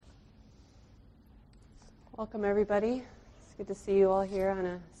Welcome, everybody. It's good to see you all here on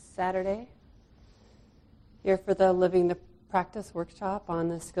a Saturday. Here for the Living the Practice workshop on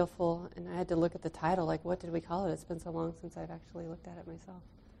the Skillful, and I had to look at the title, like what did we call it? It's been so long since I've actually looked at it myself.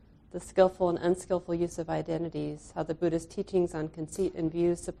 The Skillful and Unskillful Use of Identities, How the Buddha's Teachings on Conceit and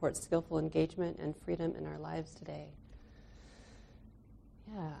Views Support Skillful Engagement and Freedom in Our Lives Today.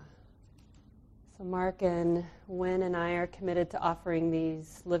 Yeah. So Mark and Wynn and I are committed to offering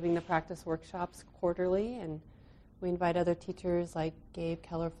these Living the Practice workshops quarterly, and we invite other teachers like Gabe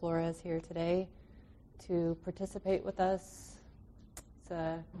Keller Flores here today to participate with us.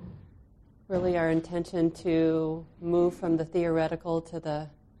 It's really our intention to move from the theoretical to the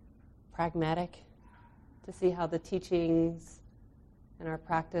pragmatic, to see how the teachings and our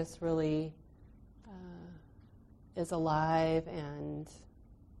practice really is alive and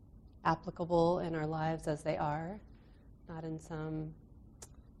applicable in our lives as they are, not in some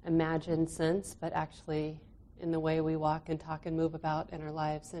imagined sense, but actually in the way we walk and talk and move about in our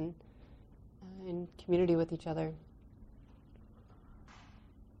lives and in community with each other.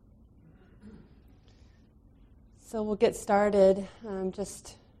 So we'll get started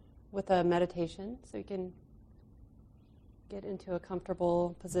just with a meditation, so you can get into a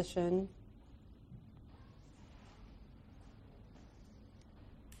comfortable position.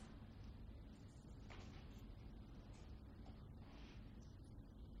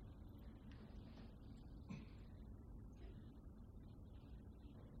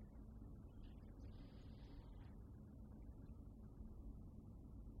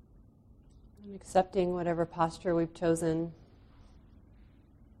 And accepting whatever posture we've chosen.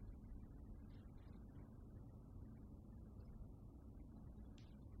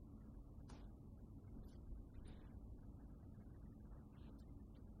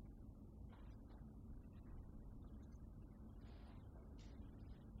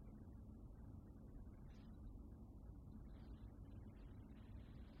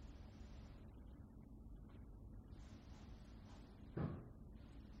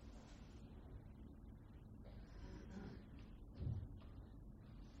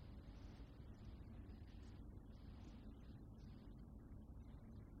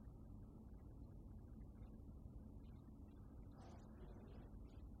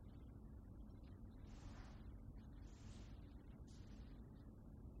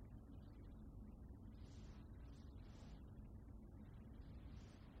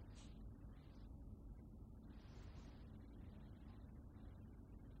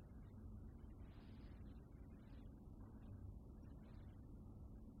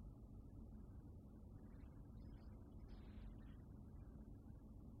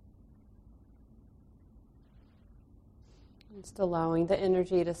 Just allowing the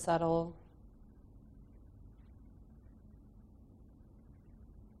energy to settle,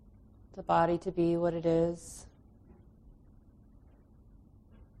 the body to be what it is.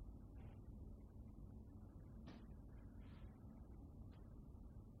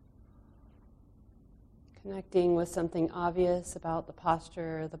 Connecting with something obvious about the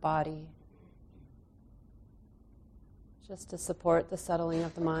posture, the body, just to support the settling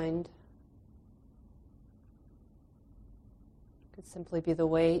of the mind. Could simply be the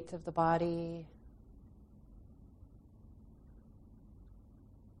weight of the body,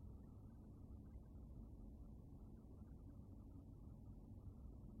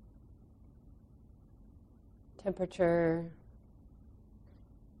 temperature,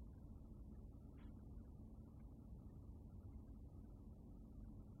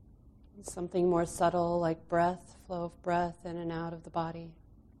 something more subtle like breath, flow of breath in and out of the body.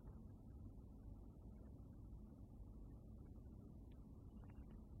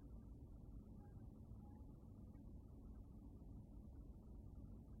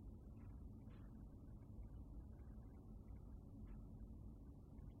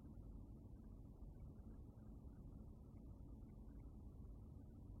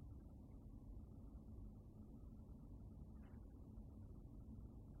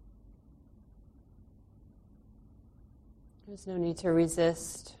 There's no need to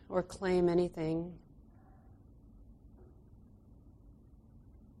resist or claim anything.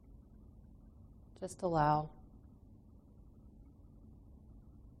 Just allow.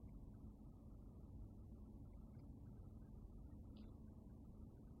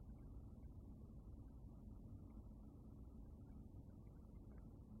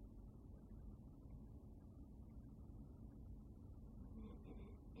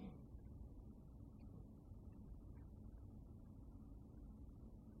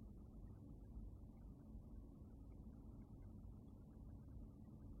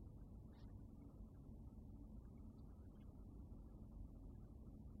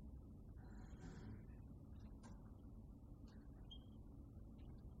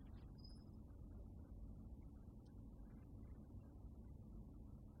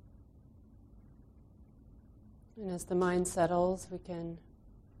 And as the mind settles, we can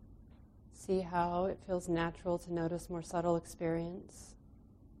see how it feels natural to notice more subtle experience.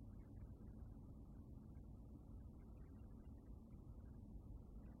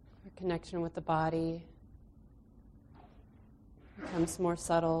 Our connection with the body becomes more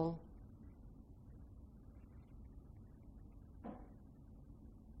subtle.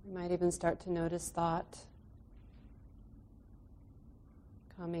 We might even start to notice thought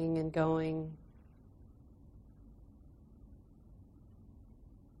coming and going.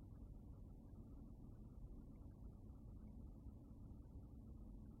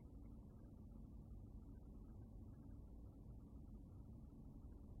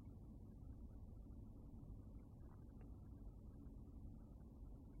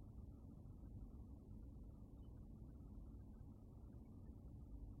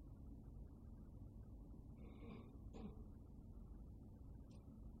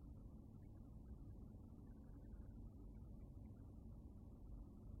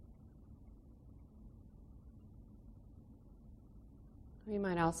 We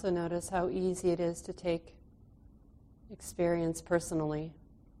might also notice how easy it is to take experience personally.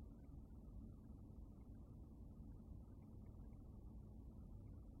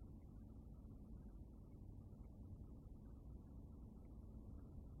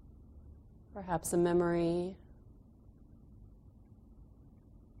 Perhaps a memory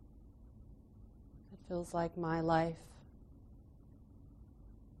that feels like my life.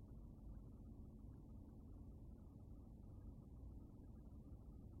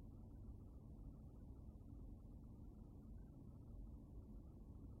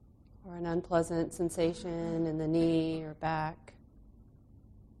 Or an unpleasant sensation in the knee or back.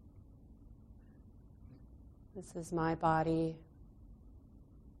 This is my body.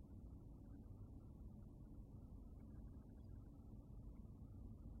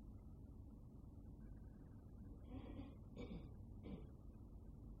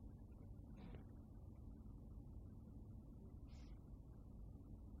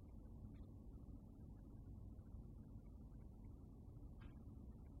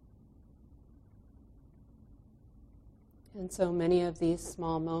 And so many of these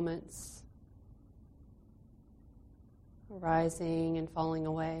small moments arising and falling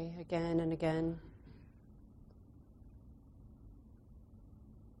away again and again.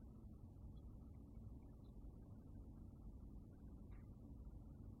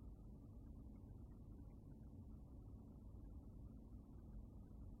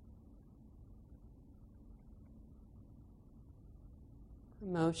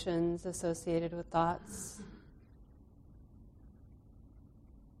 Emotions associated with thoughts.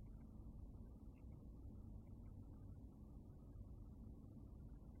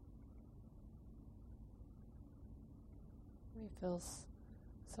 We feel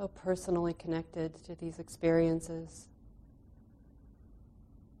so personally connected to these experiences.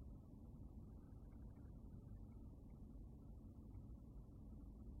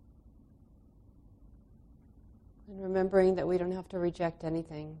 And remembering that we don't have to reject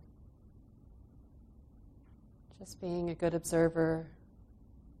anything. Just being a good observer.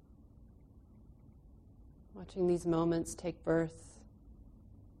 Watching these moments take birth,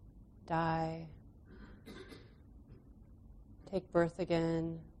 die, take birth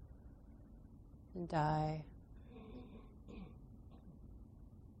again, and die.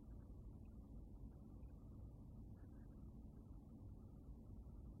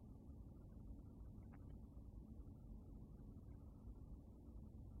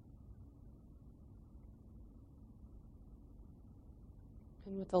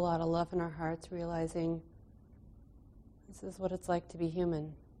 And with a lot of love in our hearts, realizing this is what it's like to be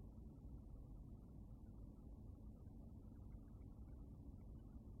human.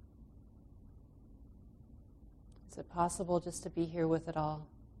 Is it possible just to be here with it all?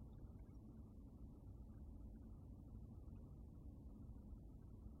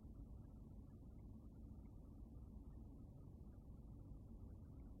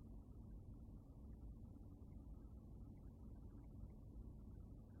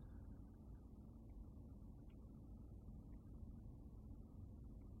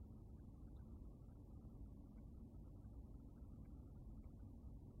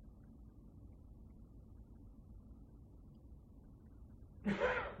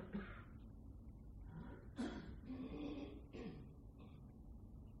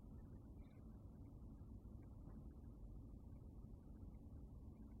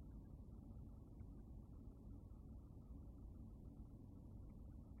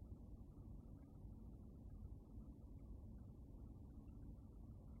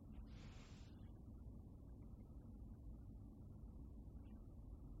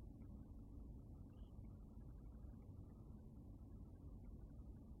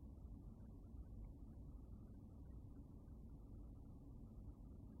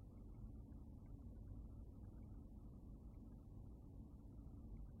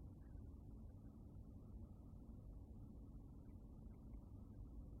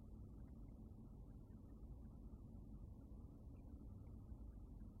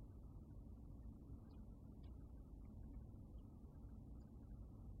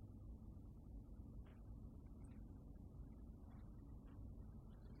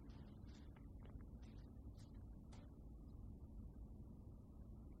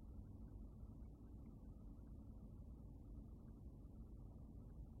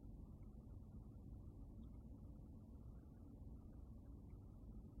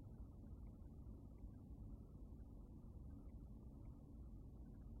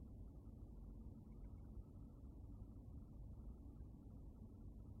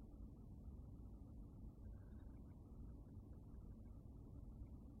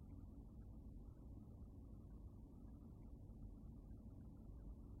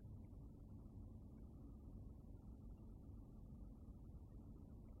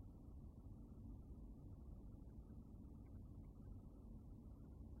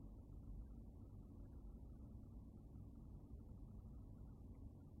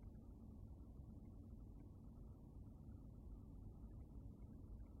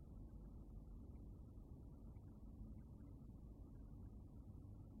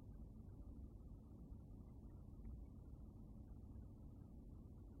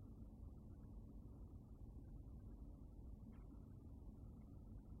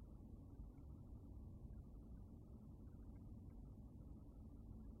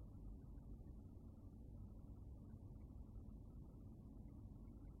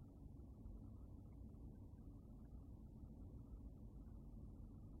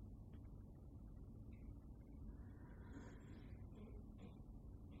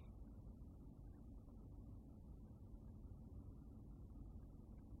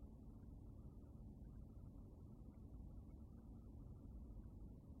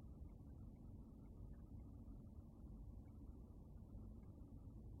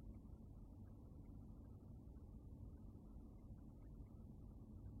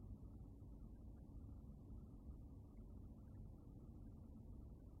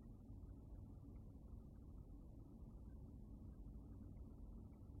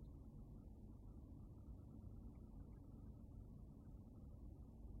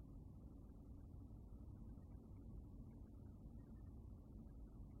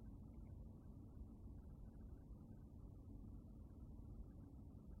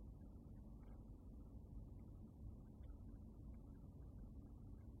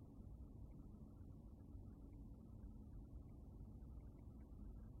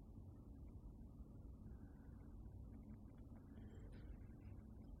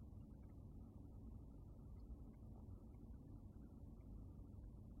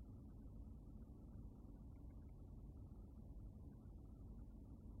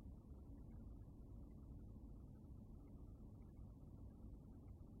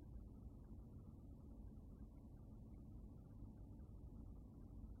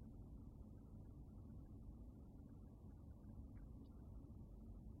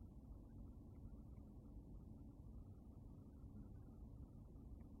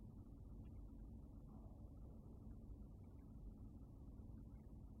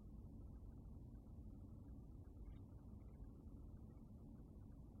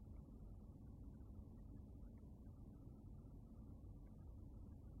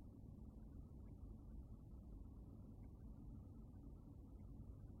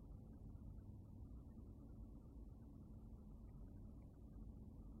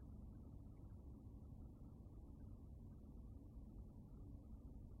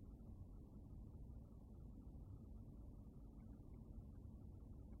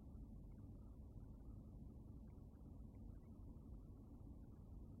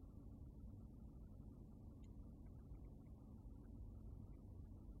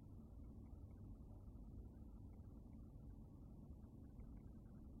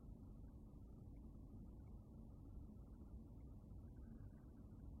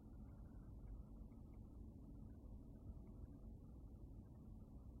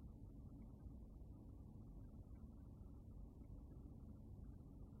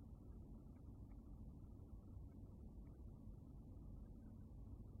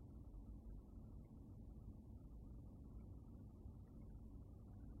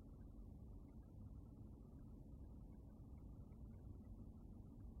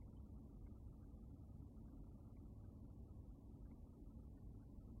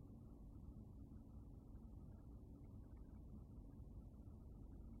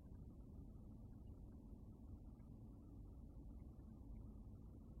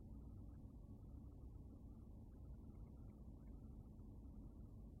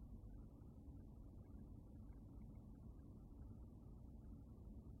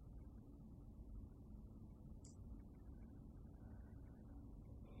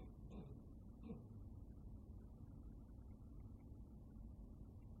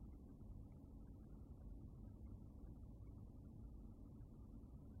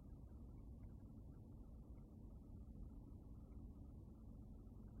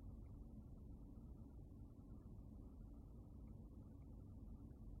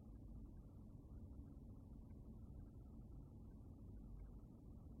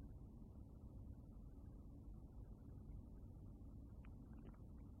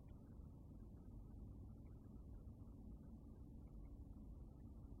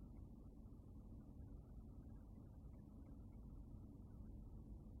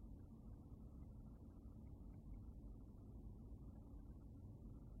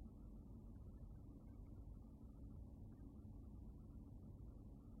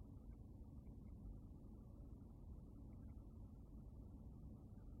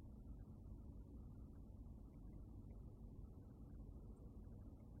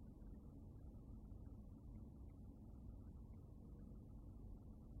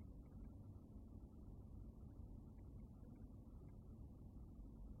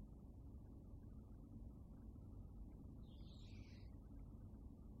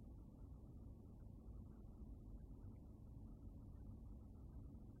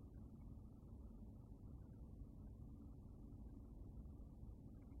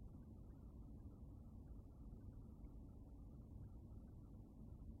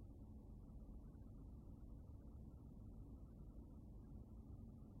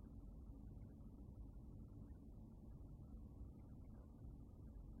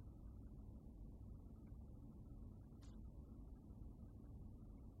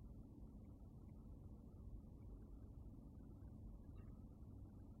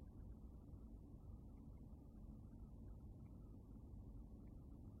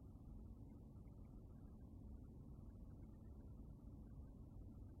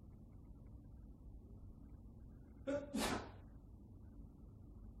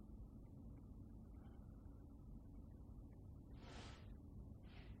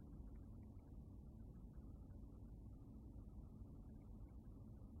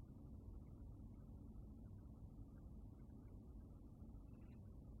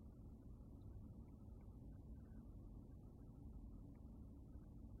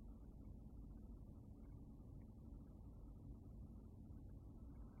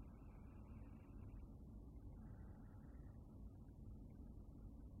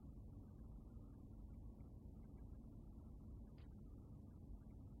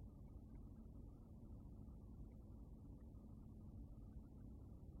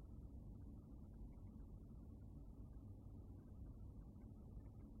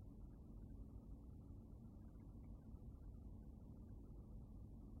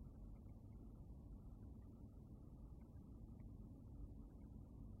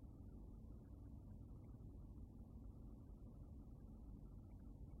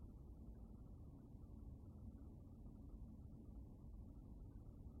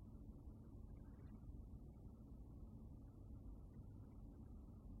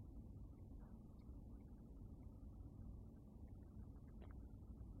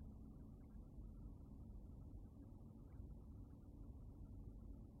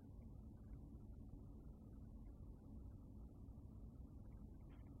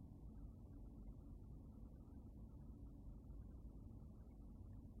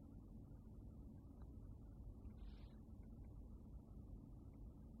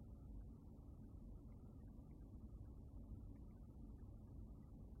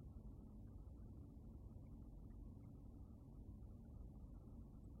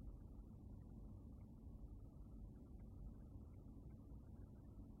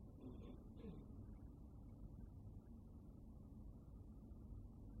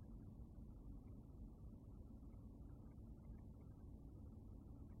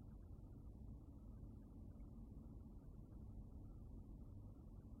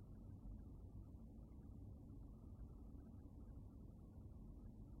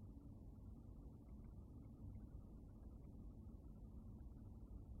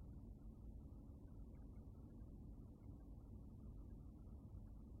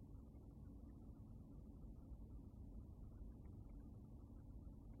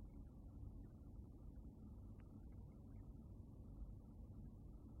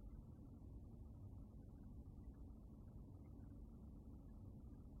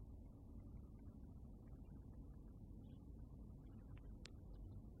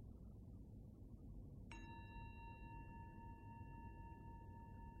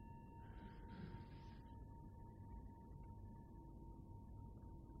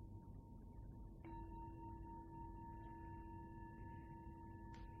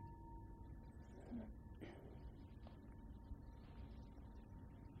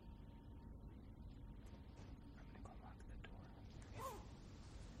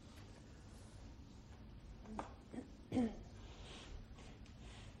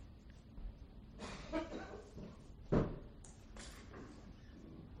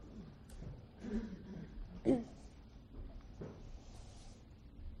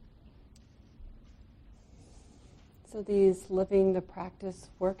 So these Living the Practice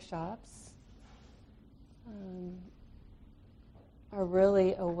workshops are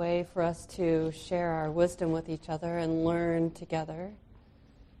really a way for us to share our wisdom with each other and learn together.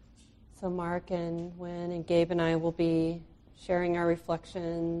 So Mark and Wynn and Gabe and I will be sharing our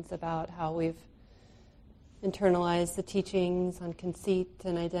reflections about how we've internalized the teachings on conceit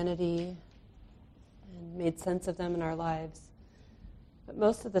and identity and made sense of them in our lives. But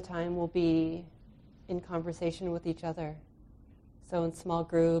most of the time we'll be in conversation with each other. So in small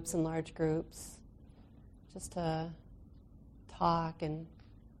groups and large groups, just to talk and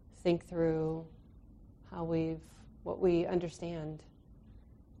think through what we understand.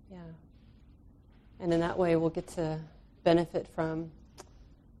 Yeah. And in that way we'll get to benefit from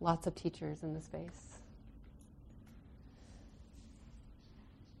lots of teachers in the space.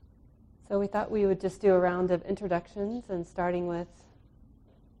 So we thought we would just do a round of introductions, and starting with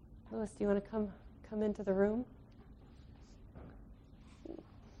Louis, do you want to come into the room? I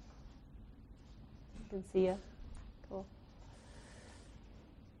can see you. Cool.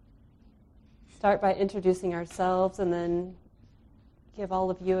 Start by introducing ourselves, and then give all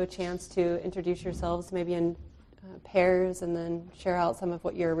of you a chance to introduce yourselves, maybe in pairs, and then share out some of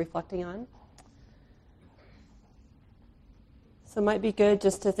what you're reflecting on. So it might be good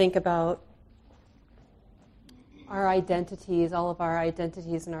just to think about our identities, all of our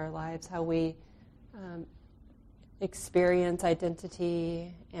identities in our lives, how we experience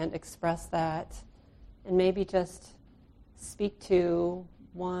identity and express that, and maybe just speak to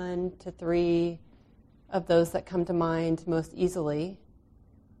 1 to 3 of those that come to mind most easily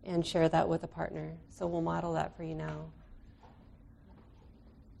and share that with a partner. So we'll model that for you now.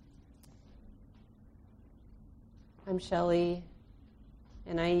 I'm Shelly,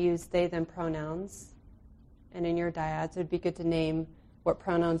 and I use they, them pronouns. And in your dyads, it would be good to name what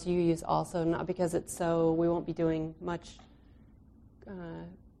pronouns you use also, not because it's so, we won't be doing much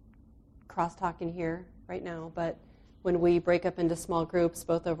cross-talking here right now, but when we break up into small groups,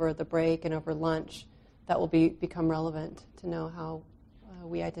 both over the break and over lunch, that will become relevant to know how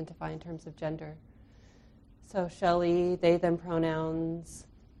we identify in terms of gender. So Shelly, they, them pronouns,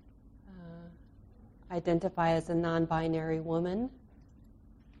 identify as a non-binary woman,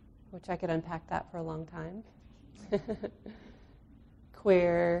 which I could unpack that for a long time.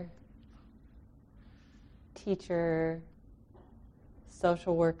 Queer, teacher,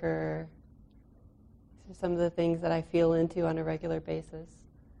 social worker. These are some of the things that I feel into on a regular basis.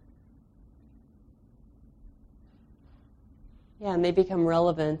 Yeah, and they become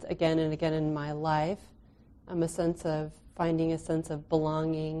relevant again and again in my life. Finding a sense of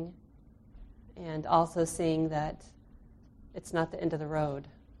belonging, and also seeing that it's not the end of the road.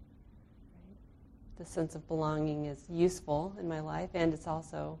 The sense of belonging is useful in my life, and it's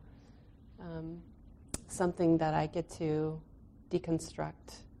also something that I get to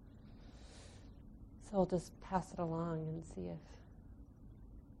deconstruct. So I'll just pass it along and see if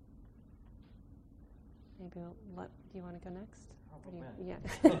maybe do you want to go next?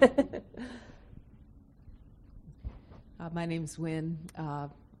 My name's Wynn. I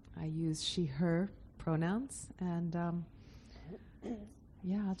use she, her pronouns, and I'll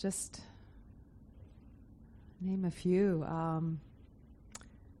just name a few. I'm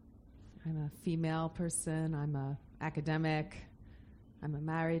a female person. I'm a academic. I'm a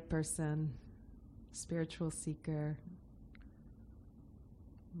married person. Spiritual seeker.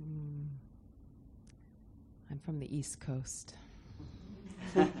 I'm from the East Coast.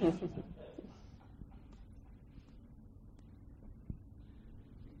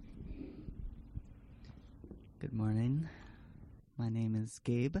 Good morning. My name is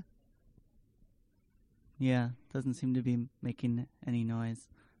Gabe. Yeah, doesn't seem to be making any noise.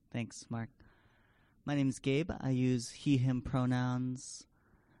 Thanks, Mark. My name is Gabe. I use he, him pronouns.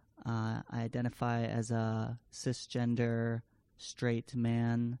 I identify as a cisgender, straight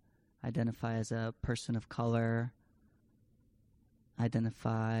man. I identify as a person of color. I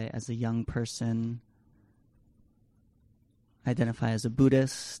identify as a young person. I identify as a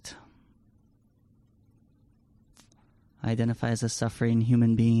Buddhist. I identify as a suffering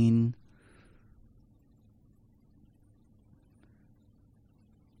human being.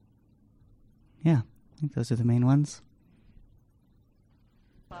 Yeah, I think those are the main ones.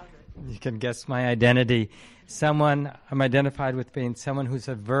 You can guess my identity. I'm identified with being someone who's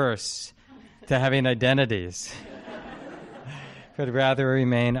averse to having identities, but rather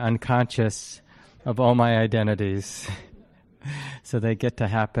remain unconscious of all my identities. So they get to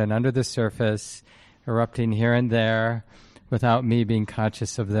happen under the surface, erupting here and there, without me being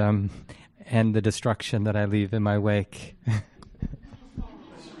conscious of them and the destruction that I leave in my wake.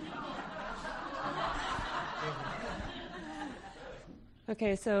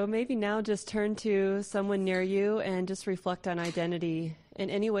 Okay, so maybe now just turn to someone near you and just reflect on identity in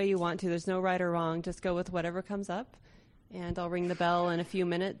any way you want to. There's no right or wrong. Just go with whatever comes up. And I'll ring the bell in a few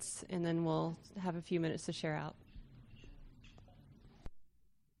minutes, and then we'll have a few minutes to share out.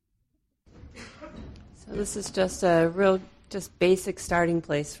 So this is just a real, just basic starting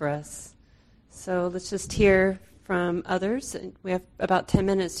place for us. So let's just hear from others. We have about 10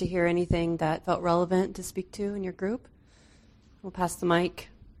 minutes to hear anything that felt relevant to speak to in your group. We'll pass the mic.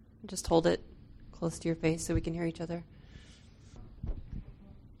 Just hold it close to your face so we can hear each other.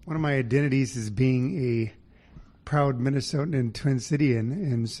 One of my identities is being a proud Minnesotan and Twin Cityan.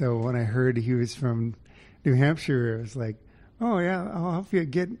 And so when I heard he was from New Hampshire, I was like, oh, yeah, I'll help you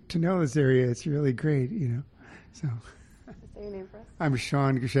get to know this area. It's really great, you know. So, say your name for us. I'm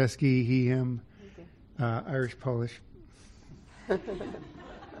Sean Grzeski, he, him, Irish-Polish.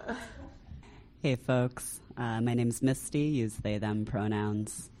 Hey, folks. My name's Misty. Use they, them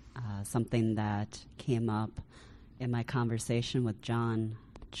pronouns. Something that came up in my conversation with John,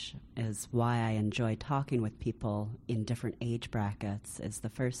 which is why I enjoy talking with people in different age brackets, is the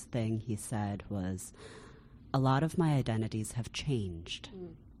first thing he said was, a lot of my identities have changed.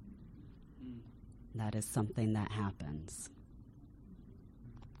 That is something that happens.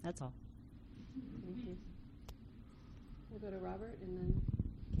 That's all. Thank you. We'll go to Robert and then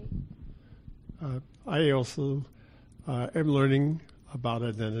Kate. I also am learning about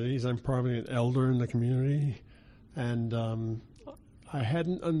identities. I'm probably an elder in the community, And I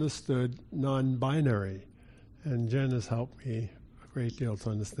hadn't understood non-binary, and Jen has helped me a great deal to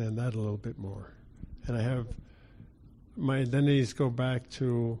understand that a little bit more. And I have, my identities go back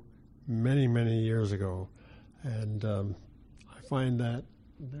to many, many years ago, and I find that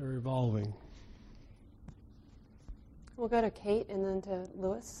they're evolving. We'll go to Kate and then to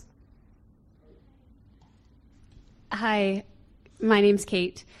Louis. Hi, my name's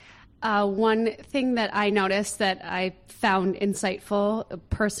Kate. One thing that I noticed that I found insightful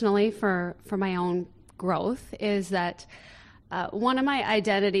personally for my own growth is that one of my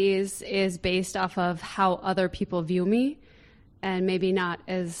identities is based off of how other people view me, and maybe not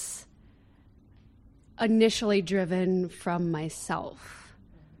as initially driven from myself.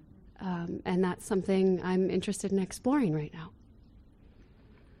 And that's something I'm interested in exploring right now.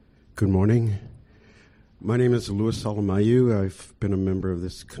 Good morning. My name is Louis Alamayu. I've been a member of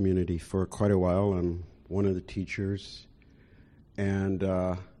this community for quite a while. I'm one of the teachers. And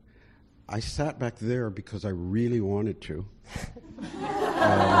I sat back there because I really wanted to.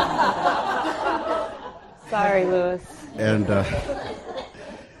 Sorry, Louis. And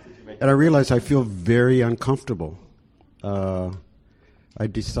I realized I feel very uncomfortable. I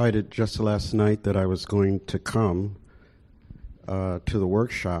decided just last night that I was going to come to the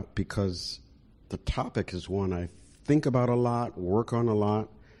workshop because the topic is one I think about a lot, work on a lot,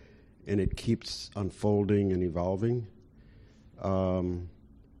 and it keeps unfolding and evolving.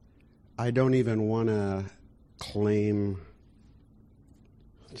 I don't even want to claim...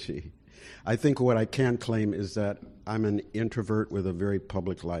 I think what I can claim is that I'm an introvert with a very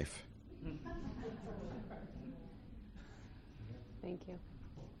public life. Thank you.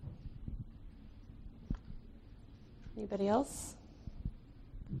 Anybody else?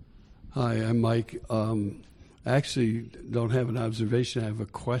 Hi, I'm Mike. I actually don't have an observation. I have a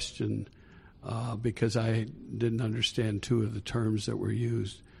question because I didn't understand two of the terms that were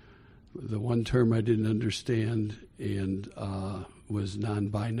used. The one term I didn't understand and was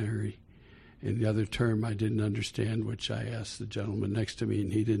non-binary, and the other term I didn't understand, which I asked the gentleman next to me,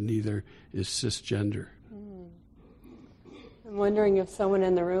 and he didn't either, is cisgender. I'm wondering if someone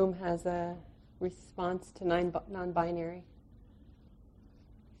in the room has a response to non-binary.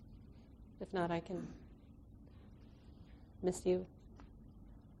 If not, I can miss you.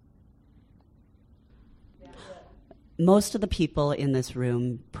 Most of the people in this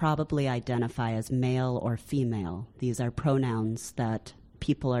room probably identify as male or female. These are pronouns that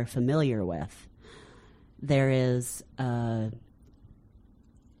people are familiar with. There is,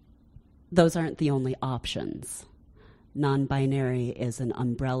 those aren't the only options. Non-binary is an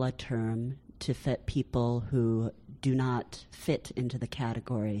umbrella term to fit people who do not fit into the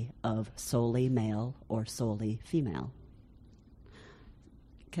category of solely male or solely female.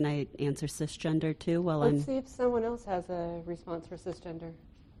 Can I answer cisgender too? Let's see if someone else has a response for cisgender.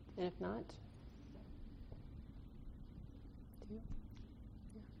 And if not,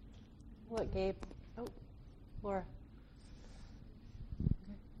 what, Gabe? Oh, Laura.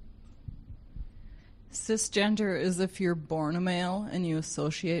 Cisgender is if you're born a male and you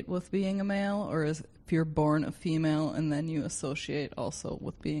associate with being a male, or if you're born a female and then you associate also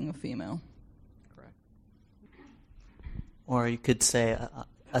with being a female. Correct. Or you could say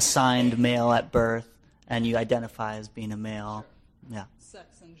assigned male at birth and you identify as being a male. Yeah.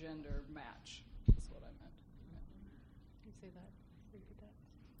 Sex and gender match is what I meant. Can you say that? Repeat that.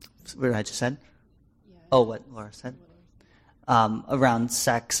 What I just said? Yeah. Oh, what Laura said? Around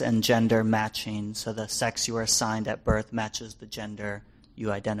sex and gender matching. So the sex you were assigned at birth matches the gender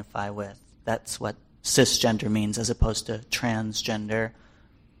you identify with. That's what cisgender means, as opposed to transgender,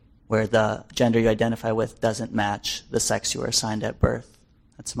 where the gender you identify with doesn't match the sex you were assigned at birth.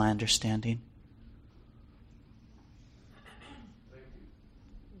 That's my understanding.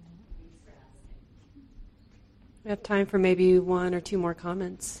 We have time for maybe one or two more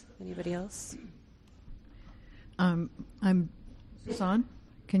comments. Anybody else? I'm Son.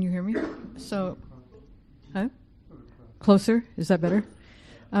 Can you hear me? So, huh? Closer? Is that better?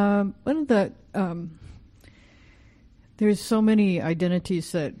 One of the there's so many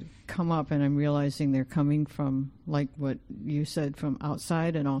identities that come up, and I'm realizing they're coming from, like what you said, from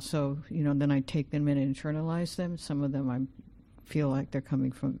outside, and also, then I take them in and internalize them. Some of them I feel like they're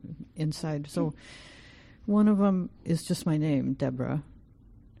coming from inside. So one of them is just my name, Deborah,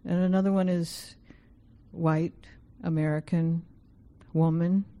 and another one is white, American,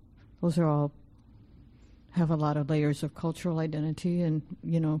 woman. Those are all have a lot of layers of cultural identity and,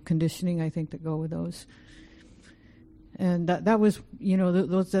 conditioning, I think, that go with those. And that was,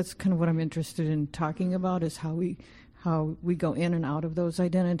 that's kind of what I'm interested in talking about, is how we go in and out of those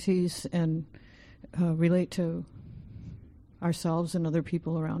identities and relate to ourselves and other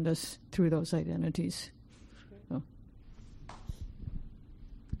people around us through those identities. So.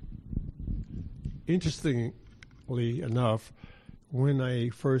 Interestingly enough, when I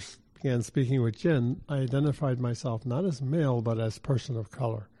first began speaking with Jen, I identified myself not as male but as person of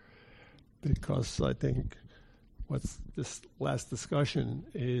color, because I think what's this last discussion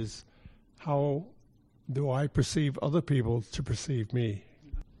is how do I perceive other people to perceive me?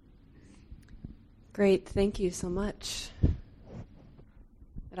 Great, thank you so much.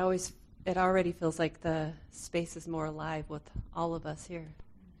 It already feels like the space is more alive with all of us here.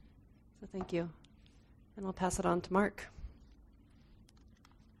 So thank you. And I'll pass it on to Mark.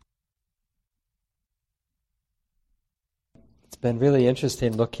 It's been really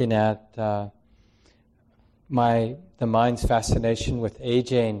interesting looking at the mind's fascination with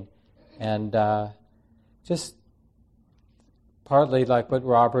aging, and just partly like what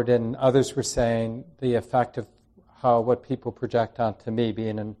Robert and others were saying, the effect of what people project onto me,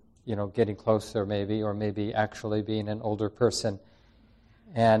 being getting closer maybe, or maybe actually being an older person,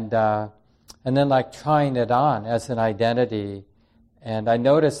 and then like trying it on as an identity, and I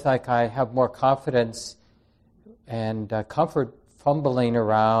noticed like I have more confidence and comfort fumbling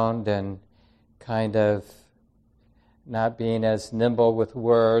around and kind of not being as nimble with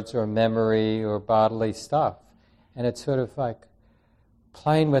words or memory or bodily stuff. And it's sort of like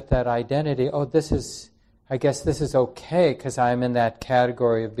playing with that identity. Oh, I guess this is okay because I'm in that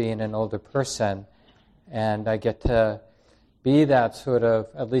category of being an older person. And I get to be that sort of,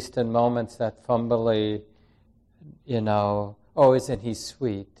 at least in moments, that fumbly, oh, isn't he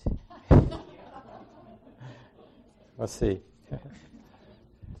sweet? We'll see.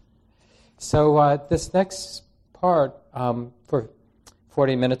 So this next part, for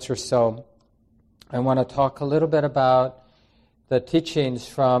 40 minutes or so, I want to talk a little bit about the teachings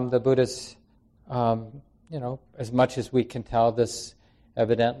from the Buddha's, as much as we can tell, this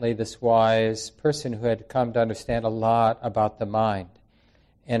wise person who had come to understand a lot about the mind.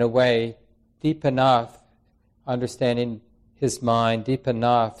 In a way, deep enough, understanding his mind deep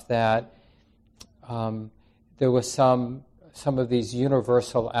enough that there was some of these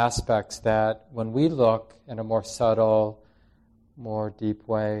universal aspects that when we look in a more subtle, more deep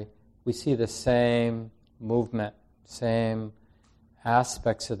way, we see the same movement, same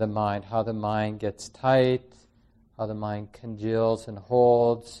aspects of the mind, how the mind gets tight, how the mind congeals and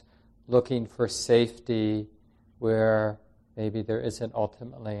holds, looking for safety where maybe there isn't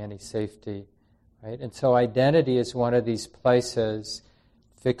ultimately any safety, right? And so identity is one of these places.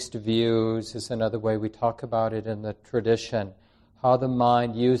 Fixed views is another way we talk about it in the tradition. How the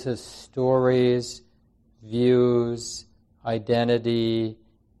mind uses stories, views, identity,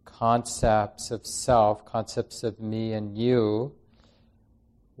 concepts of self, concepts of me and you.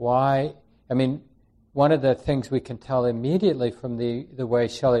 Why? One of the things we can tell immediately from the way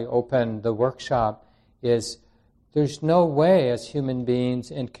Shelly opened the workshop is there's no way as human beings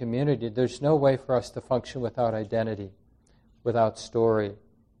in community, there's no way for us to function without identity, without story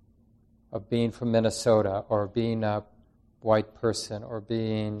of being from Minnesota or being a white person or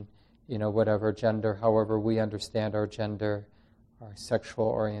being, whatever gender, however we understand our gender, our sexual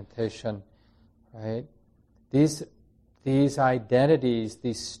orientation, right? These identities,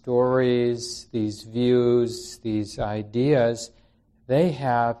 these stories, these views, these ideas, they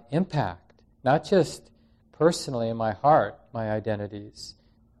have impact. Not just personally in my heart, my identities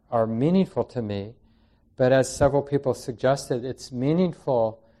are meaningful to me, but as several people suggested, it's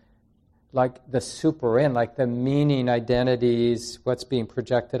meaningful like the like the meaning identities, what's being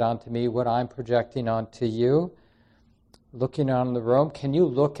projected onto me, what I'm projecting onto you. Looking around the room, can you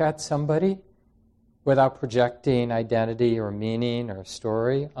look at somebody without projecting identity or meaning or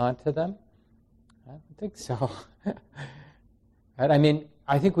story onto them? I don't think so. Right?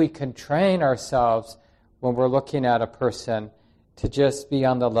 I think we can train ourselves when we're looking at a person to just be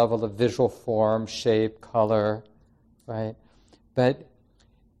on the level of visual form, shape, color, right? But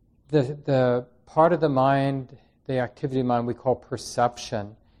the part of the mind, the activity of mind we call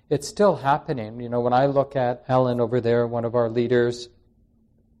perception, it's still happening. When I look at Ellen over there, one of our leaders,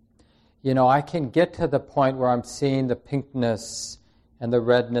 I can get to the point where I'm seeing the pinkness and the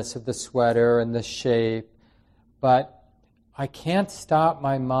redness of the sweater and the shape, but I can't stop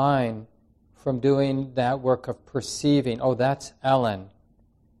my mind from doing that work of perceiving, oh, that's Ellen.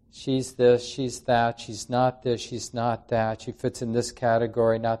 She's this, she's that, she's not this, she's not that, she fits in this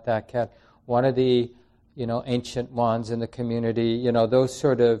category, not that category. One of the, ancient ones in the community, those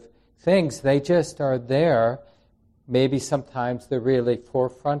sort of things, they just are there. Maybe sometimes they're really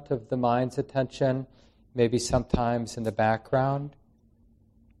forefront of the mind's attention, maybe sometimes in the background.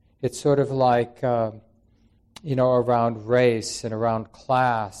 It's sort of like around race and around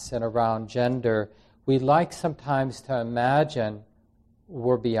class and around gender, we like sometimes to imagine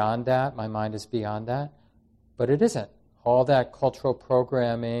we're beyond that, my mind is beyond that, but it isn't. All that cultural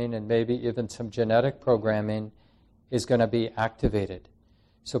programming and maybe even some genetic programming is going to be activated.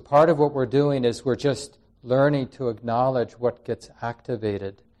 So part of what we're doing is we're just learning to acknowledge what gets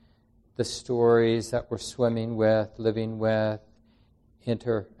activated, the stories that we're swimming with, living with,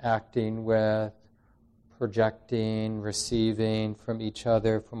 interacting with, projecting, receiving from each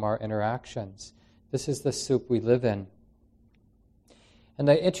other, from our interactions. This is the soup we live in. And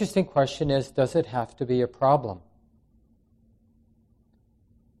the interesting question is, does it have to be a problem?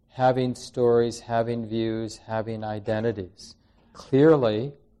 Having stories, having views, having identities.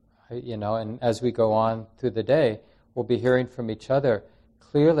 Clearly, and as we go on through the day, we'll be hearing from each other.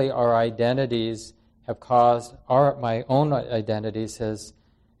 Clearly, our identities have caused, my own identities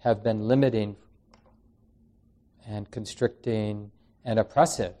have been limiting and constricting and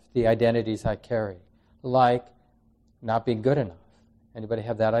oppressive, the identities I carry, like not being good enough. Anybody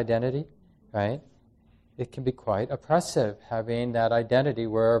have that identity, right? It can be quite oppressive having that identity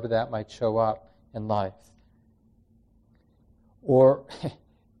wherever that might show up in life. Or,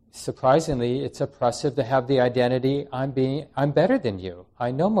 surprisingly, it's oppressive to have the identity, I'm better than you,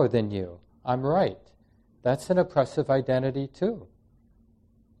 I know more than you, I'm right. That's an oppressive identity too,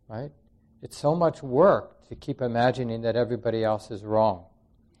 right? It's so much work to keep imagining that everybody else is wrong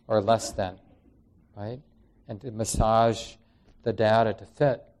or less than, right? And to massage the data to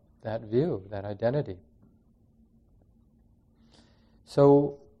fit that view, that identity.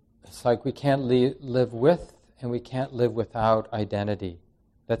 So it's like we can't live with and we can't live without identity.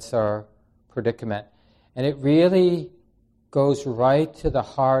 That's our predicament. And it really goes right to the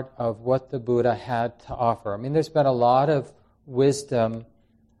heart of what the Buddha had to offer. I mean, there's been a lot of wisdom,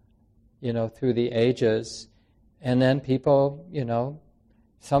 through the ages, and then people,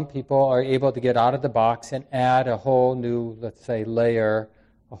 some people are able to get out of the box and add a whole new, let's say, layer,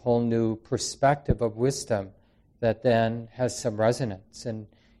 a whole new perspective of wisdom that then has some resonance. And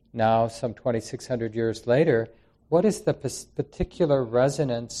now, some 2,600 years later, what is the particular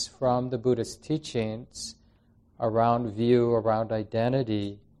resonance from the Buddhist teachings around view, around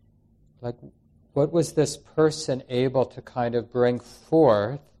identity? Like, what was this person able to kind of bring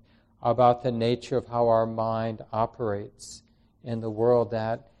forth about the nature of how our mind operates in the world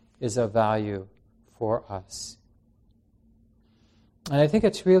that is of value for us? And I think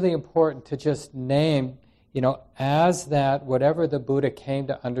it's really important to just name, as that whatever the Buddha came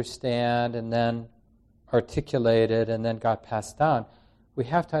to understand and then articulated and then got passed down, we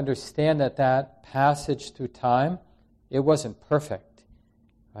have to understand that passage through time, it wasn't perfect,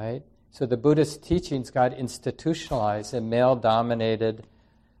 right? So the Buddhist teachings got institutionalized in male-dominated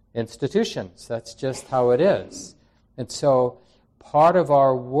institutions. That's just how it is. And so part of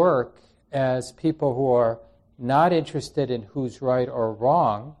our work as people who are not interested in who's right or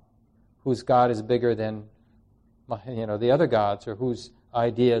wrong, whose God is bigger than the other gods, or whose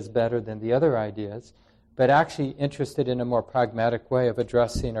idea is better than the other ideas, but actually interested in a more pragmatic way of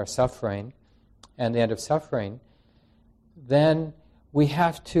addressing our suffering and the end of suffering, then we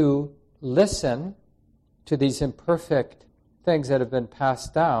have to listen to these imperfect things that have been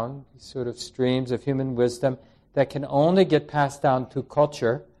passed down, these sort of streams of human wisdom that can only get passed down through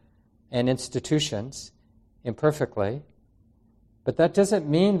culture and institutions imperfectly. But that doesn't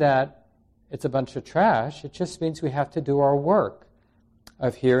mean that it's a bunch of trash. It just means we have to do our work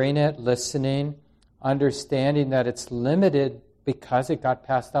of hearing it, listening, understanding that it's limited because it got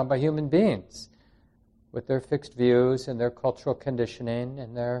passed down by human beings with their fixed views and their cultural conditioning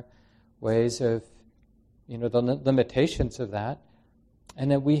and their ways of, the limitations of that. And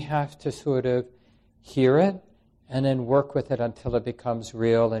then we have to sort of hear it and then work with it until it becomes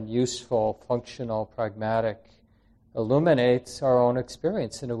real and useful, functional, pragmatic, illuminates our own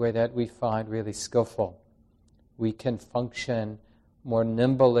experience in a way that we find really skillful. We can function more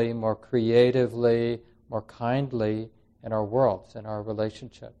nimbly, more creatively, more kindly in our worlds, in our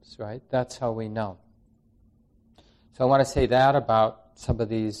relationships, right? That's how we know. So I want to say that about some of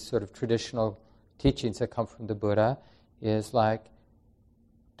these sort of traditional teachings that come from the Buddha, is like,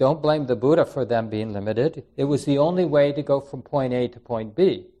 don't blame the Buddha for them being limited. It was the only way to go from point A to point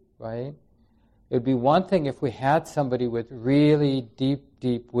B, right? It would be one thing if we had somebody with really deep,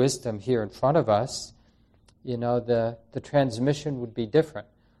 deep wisdom here in front of us. The transmission would be different.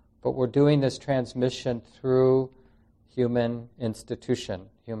 But we're doing this transmission through human institution,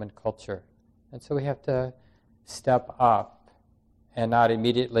 human culture. And so we have to step up and not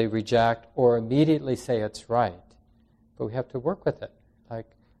immediately reject or immediately say it's right. But we have to work with it. Like,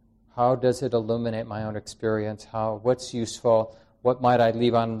 How does it illuminate my own experience? What's useful? What might I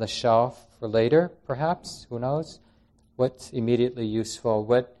leave on the shelf for later, perhaps? Who knows? What's immediately useful?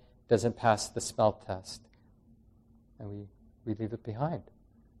 What doesn't pass the smell test? And we leave it behind.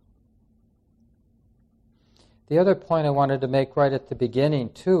 The other point I wanted to make right at the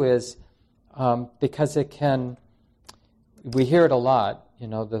beginning, too, is because we hear it a lot,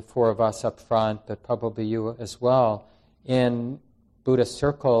 the four of us up front, but probably you as well, in Buddhist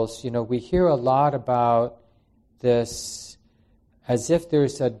circles, we hear a lot about this as if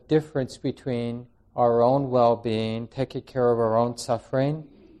there's a difference between our own well-being, taking care of our own suffering,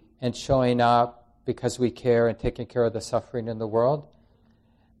 and showing up because we care and taking care of the suffering in the world.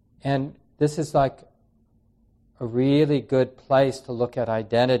 And this is like a really good place to look at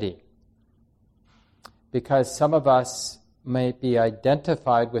identity, because some of us may be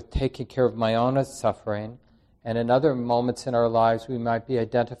identified with taking care of my own suffering, and in other moments in our lives we might be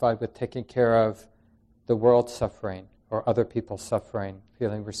identified with taking care of the world's suffering or other people's suffering,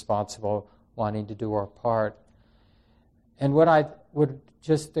 feeling responsible, wanting to do our part. And what I would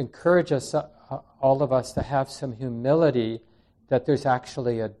just encourage us, all of us, to have some humility that there's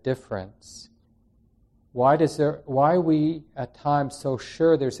actually a difference. Why are we at times so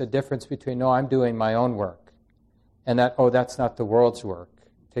sure there's a difference between, no, I'm doing my own work, and that's not the world's work,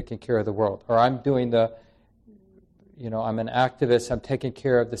 taking care of the world, or I'm doing I'm an activist, I'm taking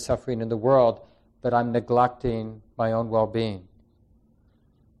care of the suffering in the world, but I'm neglecting my own well-being.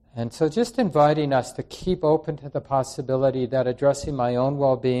 And so just inviting us to keep open to the possibility that addressing my own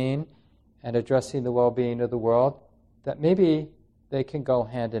well-being and addressing the well-being of the world, that maybe they can go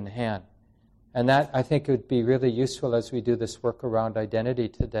hand in hand. And that, I think, would be really useful as we do this work around identity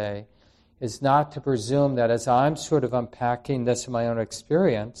today, is not to presume that as I'm sort of unpacking this in my own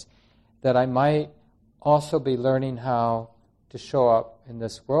experience, that I might also be learning how to show up in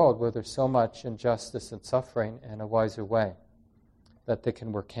this world where there's so much injustice and suffering in a wiser way, that they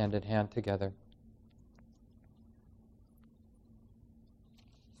can work hand in hand together.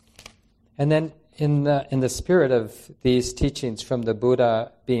 And then in the spirit of these teachings from the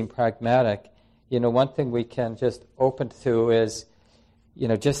Buddha being pragmatic, one thing we can just open to is,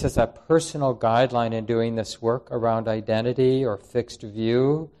 just as a personal guideline in doing this work around identity or fixed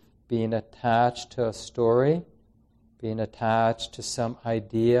view, being attached to a story, being attached to some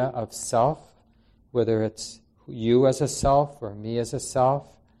idea of self, whether it's you as a self or me as a self,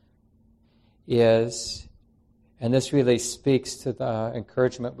 is, and this really speaks to the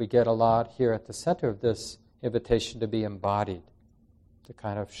encouragement we get a lot here at the center of this invitation to be embodied, to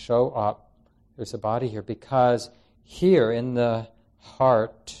kind of show up. There's a body here, because here in the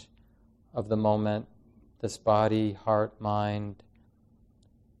heart of the moment, this body, heart, mind,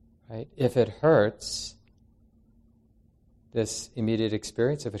 right? If it hurts, this immediate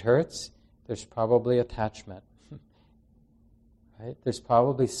experience, if it hurts, there's probably attachment. Right? There's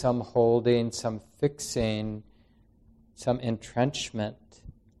probably some holding, some fixing, some entrenchment,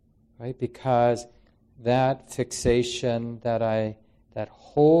 right? Because that fixation, that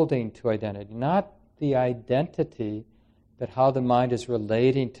holding to identity, not the identity, but how the mind is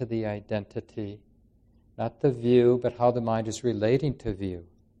relating to the identity, not the view, but how the mind is relating to view.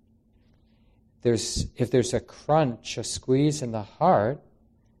 If there's a crunch, a squeeze in the heart,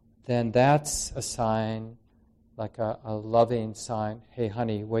 then that's a sign, like a loving sign, hey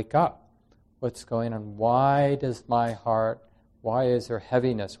honey, wake up. What's going on? Why is there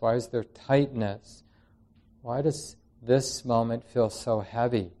heaviness? Why is there tightness? Why does this moment feel so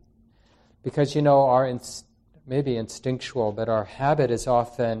heavy? Because, our maybe instinctual, but our habit is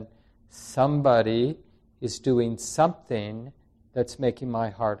often somebody is doing something that's making my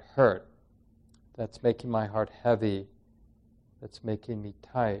heart hurt, that's making my heart heavy, that's making me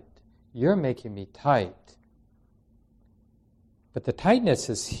tight. You're making me tight. But the tightness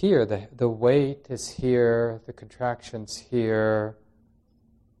is here, the weight is here, the contraction's here.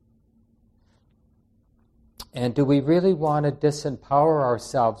 And do we really want to disempower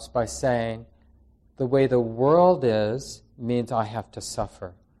ourselves by saying, the way the world is means I have to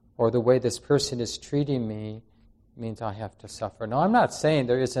suffer, or the way this person is treating me means I have to suffer? No, I'm not saying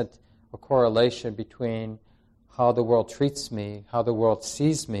there isn't a correlation between how the world treats me, how the world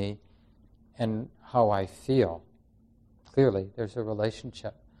sees me, and how I feel. Clearly, there's a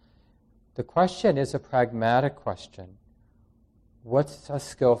relationship. The question is a pragmatic question. What's a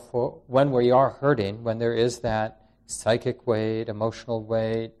skillful, when we are hurting, when there is that psychic weight, emotional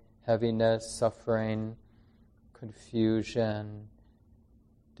weight, heaviness, suffering, confusion,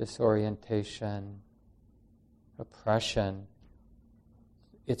 disorientation, oppression,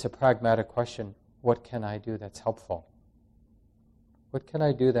 it's a pragmatic question. What can I do that's helpful? What can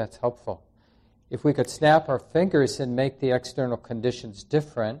I do that's helpful? If we could snap our fingers and make the external conditions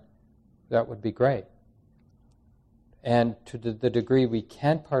different, that would be great. And to the degree we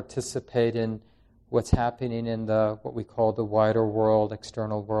can participate in what's happening in the what we call the wider world,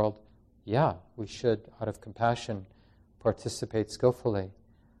 external world, yeah, we should, out of compassion, participate skillfully.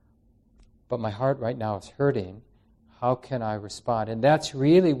 But my heart right now is hurting. How can I respond? And that's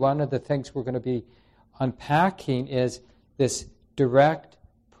really one of the things we're going to be unpacking is this direct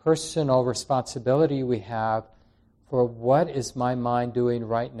personal responsibility we have for what is my mind doing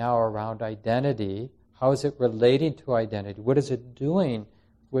right now around identity. How is it relating to identity? What is it doing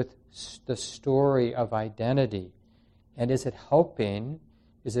with the story of identity? And is it helping?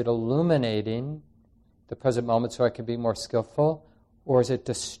 Is it illuminating the present moment so I can be more skillful? Or is it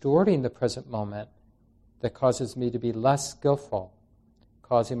distorting the present moment that causes me to be less skillful,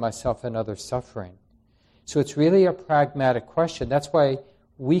 causing myself and others suffering? So it's really a pragmatic question. That's why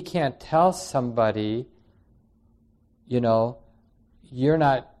we can't tell somebody, you're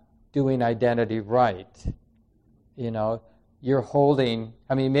not doing identity right. You're holding,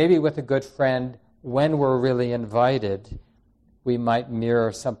 maybe with a good friend, when we're really invited, we might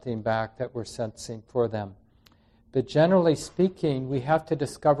mirror something back that we're sensing for them. But generally speaking, we have to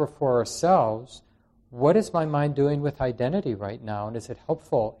discover for ourselves, what is my mind doing with identity right now? And is it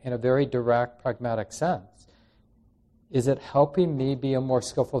helpful in a very direct, pragmatic sense? Is it helping me be a more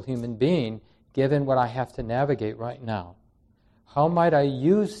skillful human being, given what I have to navigate right now? How might I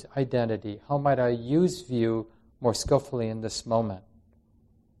use identity? How might I use view more skillfully in this moment?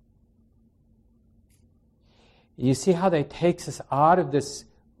 You see how that takes us out of this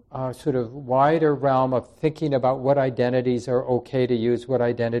sort of wider realm of thinking about what identities are okay to use, what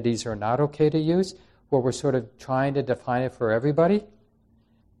identities are not okay to use, where we're sort of trying to define it for everybody.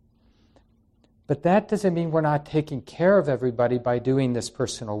 But that doesn't mean we're not taking care of everybody by doing this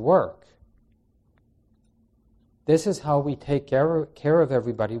personal work. This is how we take care of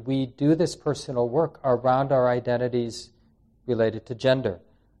everybody. We do this personal work around our identities related to gender,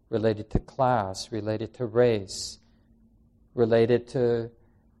 related to class, related to race, related to,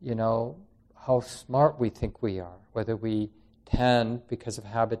 how smart we think we are, whether we tend, because of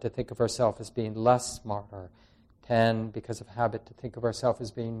habit, to think of ourselves as being less smart, or tend, because of habit, to think of ourselves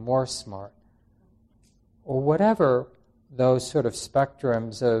as being more smart, or whatever those sort of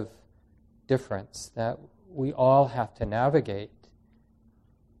spectrums of difference that we all have to navigate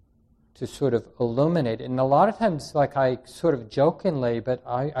to sort of illuminate. And a lot of times, like I sort of jokingly, but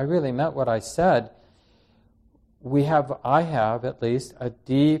I really meant what I said, I have at least a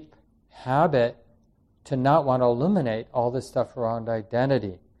deep habit to not want to illuminate all this stuff around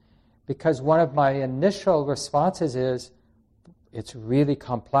identity. Because one of my initial responses is, it's really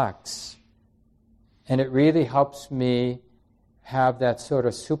complex. And it really helps me have that sort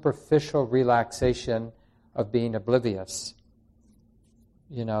of superficial relaxation of being oblivious.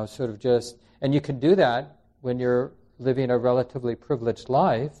 Sort of just, and you can do that when you're living a relatively privileged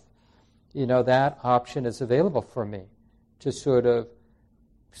life. That option is available for me to sort of,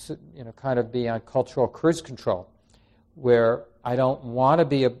 kind of be on cultural cruise control, where I don't want to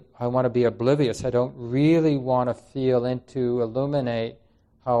be, I want to be oblivious. I don't really want to feel into, illuminate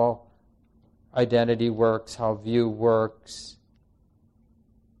how identity works, how view works,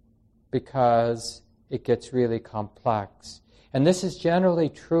 because it gets really complex. And this is generally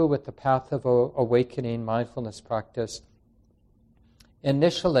true with the path of awakening mindfulness practice.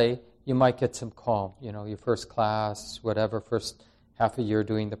 Initially, you might get some calm, your first class, whatever, first half a year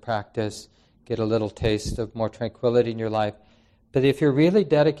doing the practice, get a little taste of more tranquility in your life. But if you're really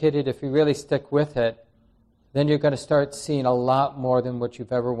dedicated, if you really stick with it, then you're going to start seeing a lot more than what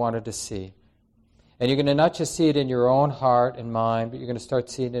you've ever wanted to see. And you're going to not just see it in your own heart and mind, but you're going to start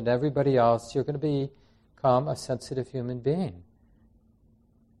seeing it in everybody else. You're going to become a sensitive human being.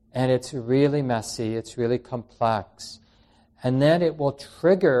 And it's really messy, it's really complex. And then it will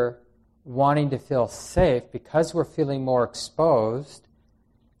trigger wanting to feel safe. Because we're feeling more exposed,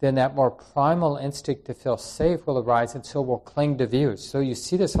 then that more primal instinct to feel safe will arise, and so we'll cling to views. So you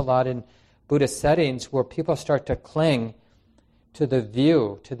see this a lot in Buddhist settings where people start to cling to the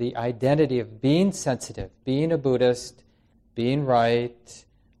view, to the identity of being sensitive, being a Buddhist, being right,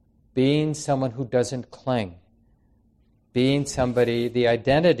 being someone who doesn't cling, being somebody, the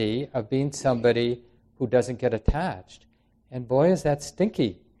identity of being somebody who doesn't get attached. And boy, is that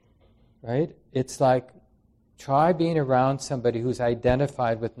stinky, right? It's like, try being around somebody who's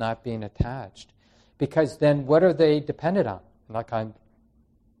identified with not being attached. Because then what are they dependent on?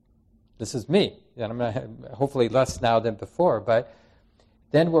 This is me. And I'm hopefully less now than before, but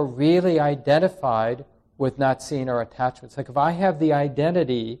then we're really identified with not seeing our attachments. Like if I have the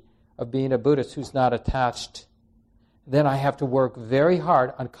identity of being a Buddhist who's not attached, then I have to work very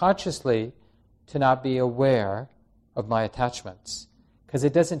hard unconsciously to not be aware of my attachments. Because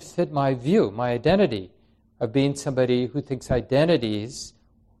it doesn't fit my view, my identity of being somebody who thinks identities,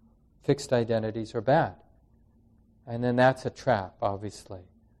 fixed identities, are bad. And then that's a trap, obviously.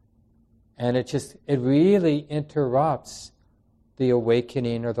 And it really interrupts the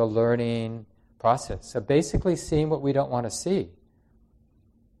awakening or the learning process of basically seeing what we don't want to see.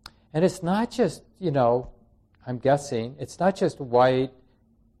 And it's not just, I'm guessing, it's not just white,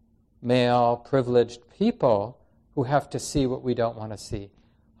 male, privileged people who have to see what we don't want to see.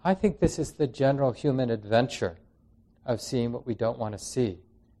 I think this is the general human adventure of seeing what we don't want to see.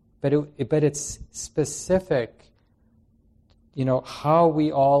 But it's specific, how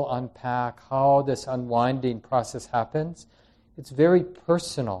we all unpack, how this unwinding process happens. It's very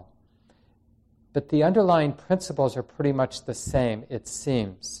personal. But the underlying principles are pretty much the same, it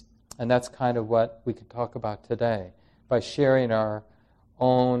seems. And that's kind of what we could talk about today. By sharing our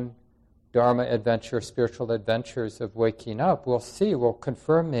own Dharma adventure, spiritual adventures of waking up, we'll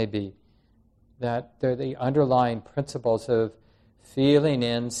confirm maybe that they're the underlying principles of feeling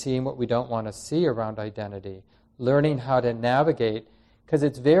in, seeing what we don't want to see around identity, learning how to navigate, because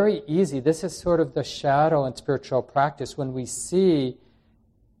it's very easy. This is sort of the shadow in spiritual practice. When we see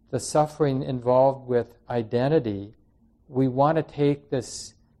the suffering involved with identity, we want to take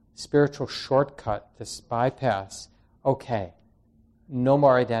this spiritual shortcut, this bypass. Okay, no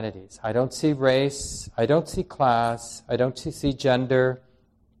more identities. I don't see race, I don't see class, I don't see gender,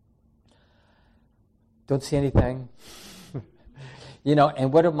 don't see anything.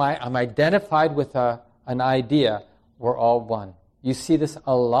 And what am I? I'm identified with an idea. We're all one. You see this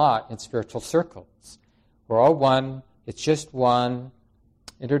a lot in spiritual circles. We're all one. It's just one,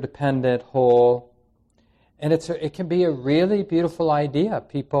 interdependent, whole. And it can be a really beautiful idea.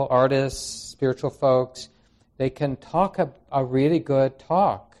 People, artists, spiritual folks, they can talk a really good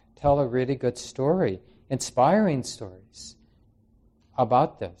talk, tell a really good story, inspiring stories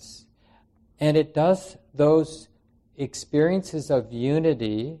about this. And it does those experiences of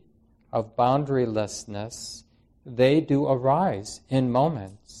unity, of boundarylessness, they do arise in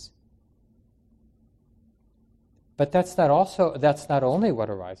moments. But that's not only what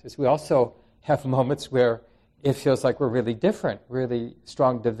arises. We also have moments where it feels like we're really different, really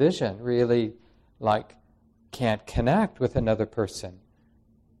strong division, really like can't connect with another person.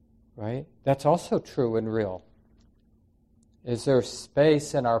 Right? That's also true and real. Is there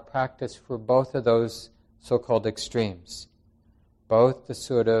space in our practice for both of those so-called extremes? Both the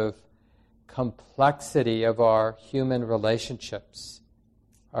sort of complexity of our human relationships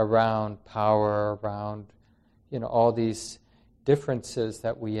around power, around all these differences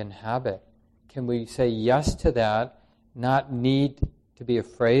that we inhabit. Can we say yes to that, not need to be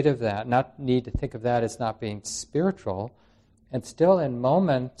afraid of that, not need to think of that as not being spiritual, and still in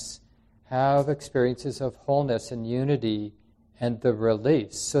moments have experiences of wholeness and unity and the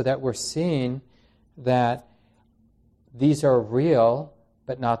release, so that we're seeing that these are real,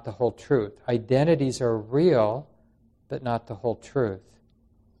 but not the whole truth. Identities are real, but not the whole truth.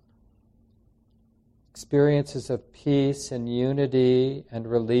 Experiences of peace and unity and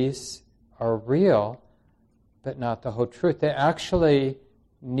release are real, but not the whole truth. They actually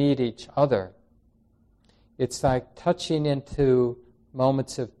need each other. It's like touching into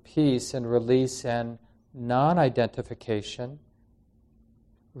moments of peace and release and non-identification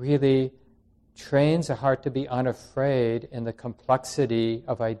really trains the heart to be unafraid in the complexity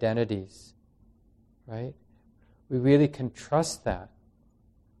of identities, right? We really can trust that.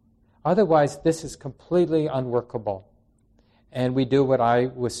 Otherwise, this is completely unworkable. And we do what I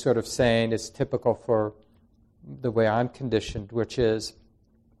was sort of saying is typical for the way I'm conditioned, which is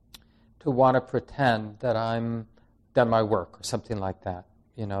to want to pretend that I'm done my work or something like that,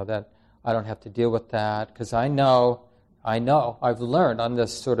 that I don't have to deal with that, because I know, I've learned on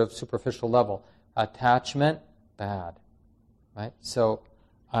this sort of superficial level, attachment, bad, right? So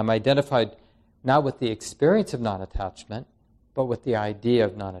I'm identified not with the experience of non-attachment, but with the idea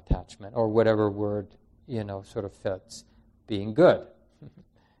of non-attachment, or whatever word, sort of fits. Being good.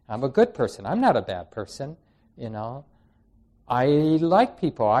 I'm a good person. I'm not a bad person, I like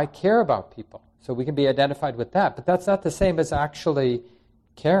people. I care about people. So we can be identified with that. But that's not the same as actually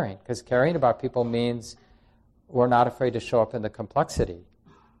caring, because caring about people means we're not afraid to show up in the complexity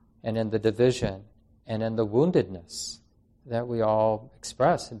and in the division and in the woundedness that we all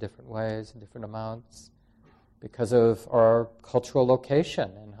express in different ways, in different amounts, because of our cultural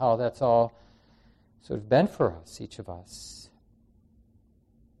location and how that's all sort of been for us, each of us.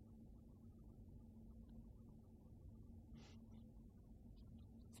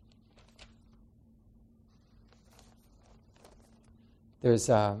 There's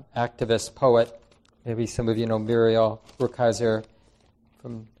an activist poet, maybe some of you know Muriel Rukeyser,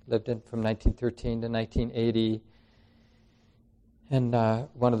 lived from 1913 to 1980, and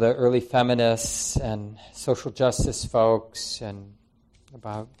one of the early feminists and social justice folks, and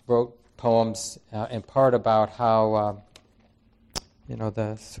wrote poems in part about how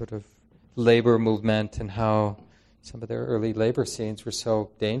the sort of labor movement and how some of their early labor scenes were so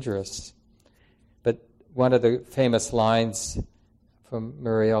dangerous. But one of the famous lines from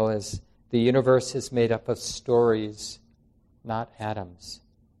Muriel is, "The universe is made up of stories, not atoms."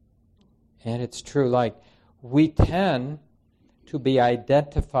 And it's true, like, we tend to be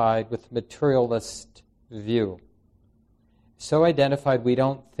identified with materialist view. So identified we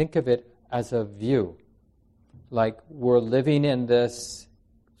don't think of it as a view. Like we're living in this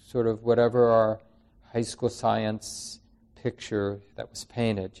sort of whatever our high school science picture that was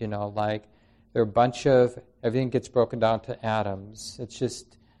painted, like there are a bunch of, everything gets broken down to atoms. It's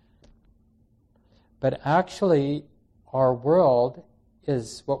just, but actually our world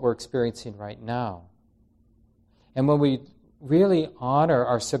is what we're experiencing right now. And when we really honor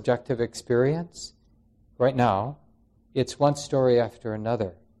our subjective experience right now, it's one story after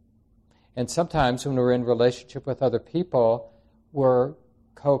another. And sometimes when we're in relationship with other people, we're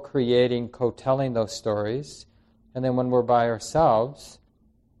co-creating, co-telling those stories. And then when we're by ourselves,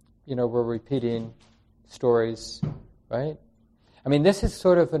 we're repeating stories, right? I mean, this is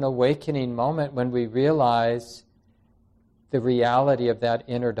sort of an awakening moment when we realize the reality of that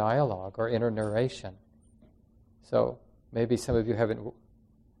inner dialogue or inner narration. So maybe some of you haven't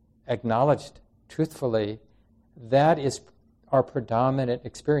acknowledged truthfully, that is our predominant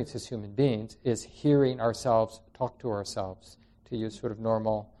experience as human beings, is hearing ourselves talk to ourselves, to use sort of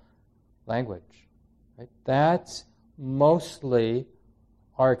normal language. Right? That's mostly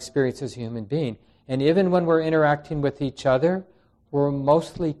our experience as a human being. And even when we're interacting with each other, we're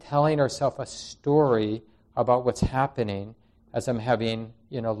mostly telling ourselves a story about what's happening as I'm having,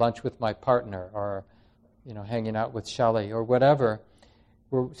 lunch with my partner or, hanging out with Shelly or whatever.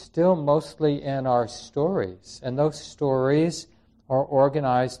 We're still mostly in our stories. And those stories are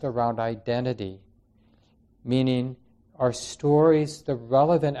organized around identity, meaning our stories, the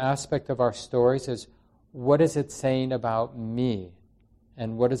relevant aspect of our stories is, what is it saying about me?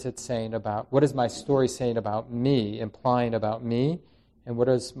 And what is my story saying about me, implying about me? And what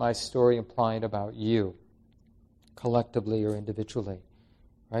is my story implying about you, collectively or individually?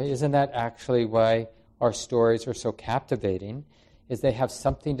 Right? Isn't that actually why our stories are so captivating? Is they have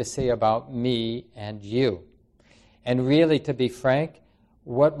something to say about me and you. And really, to be frank,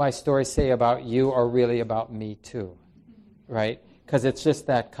 what my stories say about you are really about me too, right? Because it's just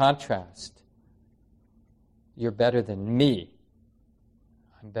that contrast. You're better than me.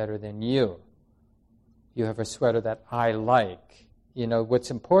 I'm better than you. You have a sweater that I like.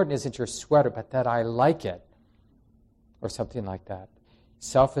 What's important isn't your sweater, but that I like it, or something like that.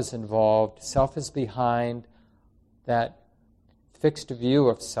 Self is involved. Self is behind that. Fixed view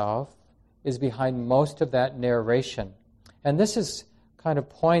of self is behind most of that narration. And this is kind of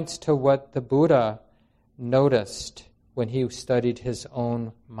points to what the Buddha noticed when he studied his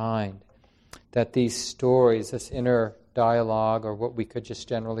own mind. That these stories, this inner dialogue, or what we could just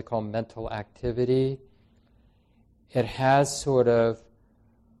generally call mental activity, it has sort of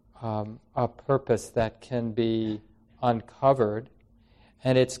a purpose that can be uncovered,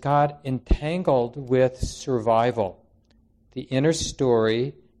 and it's got entangled with survival. The inner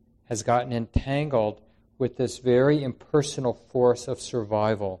story has gotten entangled with this very impersonal force of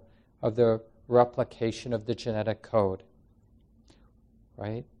survival, of the replication of the genetic code.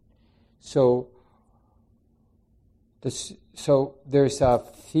 Right? So there's a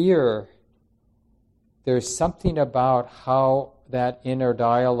fear, there's something about how that inner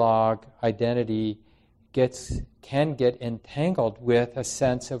dialogue identity can get entangled with a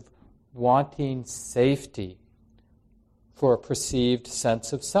sense of wanting safety for a perceived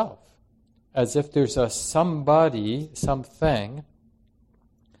sense of self, as if there's a somebody, something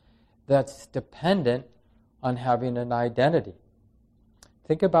that's dependent on having an identity.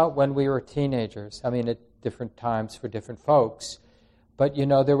 Think about when we were teenagers. I mean, at different times for different folks, but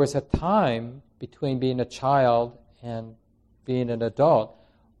there was a time between being a child and being an adult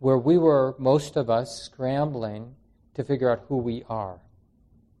where we were, most of us, scrambling to figure out who we are.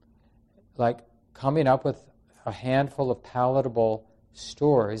 Like coming up with a handful of palatable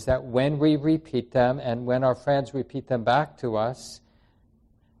stories that when we repeat them and when our friends repeat them back to us,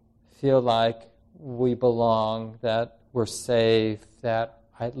 feel like we belong, that we're safe, that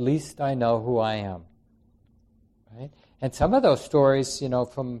at least I know who I am. Right? And some of those stories,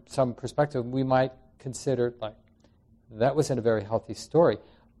 from some perspective, we might consider like that wasn't a very healthy story.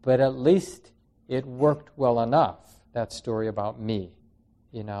 But at least it worked well enough, that story about me.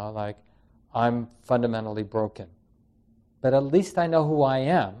 Like, I'm fundamentally broken. But at least I know who I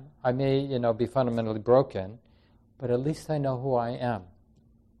am. I may, be fundamentally broken, but at least I know who I am.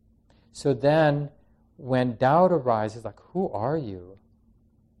 So then, when doubt arises, like, who are you?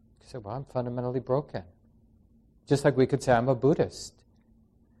 You say, well, I'm fundamentally broken. Just like we could say, I'm a Buddhist.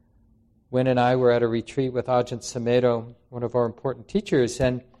 Wynn and I were at a retreat with Ajahn Sumedho, one of our important teachers,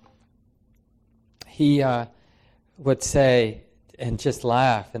 and he would say, and just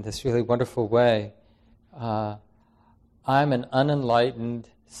laugh in this really wonderful way, I'm an unenlightened,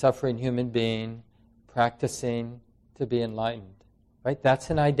 suffering human being practicing to be enlightened. Right? That's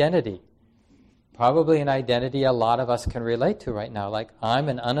an identity. Probably an identity a lot of us can relate to right now. Like, I'm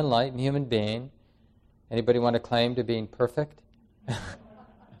an unenlightened human being. Anybody want to claim to being perfect?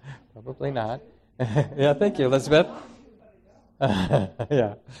 Probably not. Yeah, thank you, Elizabeth.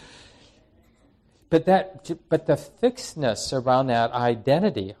 Yeah. But the fixedness around that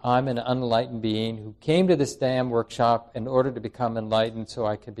identity, I'm an unenlightened being who came to this damn workshop in order to become enlightened so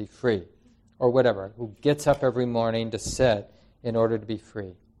I could be free, or whatever, who gets up every morning to sit in order to be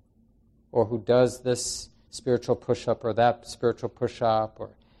free, or who does this spiritual push-up or that spiritual push-up,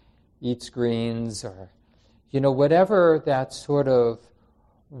 or eats greens, or, whatever that sort of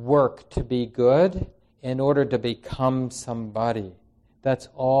work to be good in order to become somebody. That's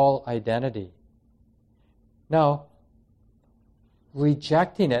all identity. Now,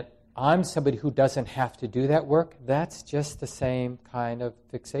 rejecting it, I'm somebody who doesn't have to do that work, that's just the same kind of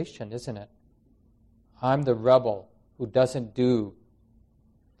fixation, isn't it? I'm the rebel who doesn't do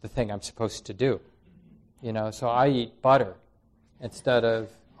the thing I'm supposed to do. So I eat butter instead of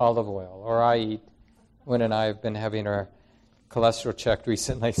olive oil, or Wynn and I have been having our cholesterol checked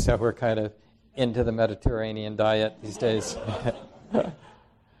recently, so we're kind of into the Mediterranean diet these days.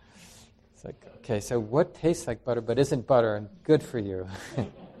 It's like, okay, so what tastes like butter but isn't butter and good for you?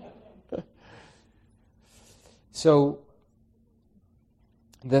 So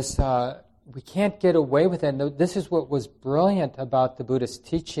this we can't get away with it. And this is what was brilliant about the Buddhist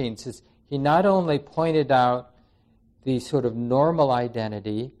teachings, is he not only pointed out the sort of normal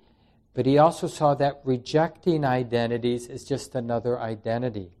identity, but he also saw that rejecting identities is just another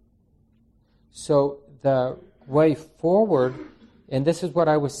identity. So the way forward, and this is what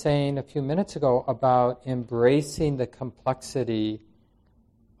I was saying a few minutes ago about embracing the complexity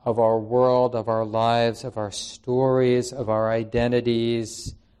of our world, of our lives, of our stories, of our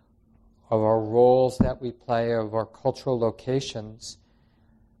identities, of our roles that we play, of our cultural locations.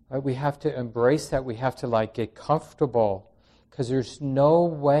 Right? We have to embrace that. We have to get comfortable, because there's no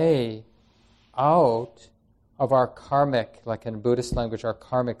way out of our karmic, like in Buddhist language, our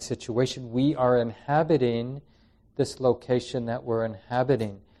karmic situation. We are inhabiting this location that we're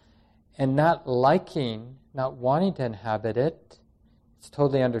inhabiting. And not liking, not wanting to inhabit it, it's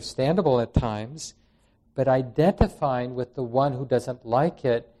totally understandable at times, but identifying with the one who doesn't like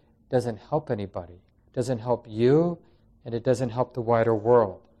it doesn't help anybody. It doesn't help you, and it doesn't help the wider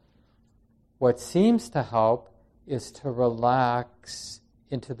world. What seems to help is to relax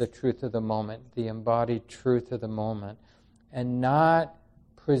into the truth of the moment, the embodied truth of the moment, and not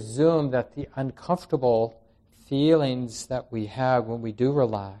presume that the uncomfortable feelings that we have when we do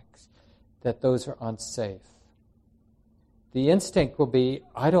relax, that those are unsafe. The instinct will be,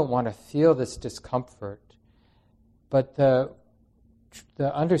 I don't want to feel this discomfort. But the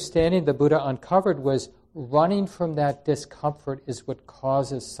understanding the Buddha uncovered was running from that discomfort is what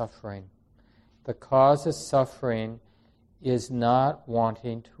causes suffering. The cause of suffering is not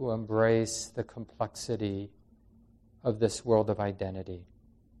wanting to embrace the complexity of this world of identity,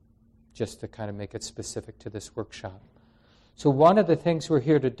 just to kind of make it specific to this workshop. So one of the things we're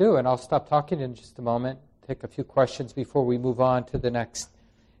here to do, and I'll stop talking in just a moment, take a few questions before we move on to the next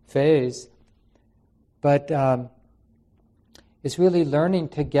phase, but is really learning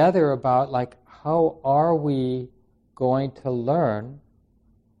together about how are we going to learn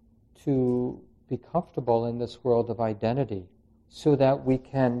to be comfortable in this world of identity so that we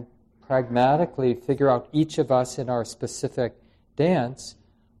can pragmatically figure out, each of us in our specific dance,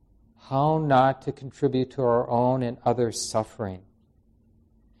 how not to contribute to our own and others' suffering.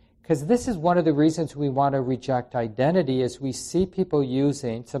 Because this is one of the reasons we want to reject identity, is we see people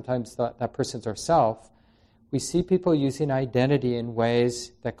using, sometimes that person's ourself, we see people using identity in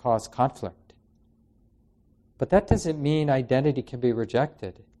ways that cause conflict. But that doesn't mean identity can be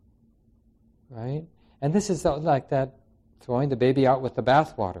rejected, right? And this is like that throwing the baby out with the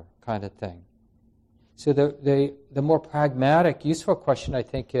bathwater kind of thing. So the more pragmatic, useful question, I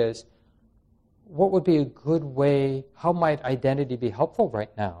think, is what would be a good way, how might identity be helpful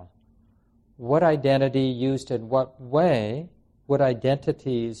right now? What identity used in what way, what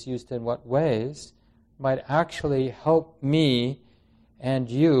identities used in what ways might actually help me and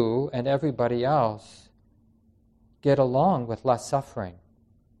you and everybody else get along with less suffering?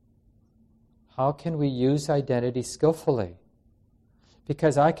 How can we use identity skillfully?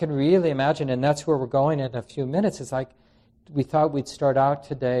 Because I can really imagine, and that's where we're going in a few minutes, it's like we thought we'd start out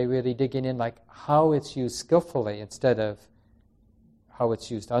today really digging in like how it's used skillfully instead of how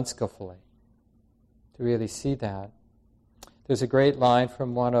it's used unskillfully. To really see that. There's a great line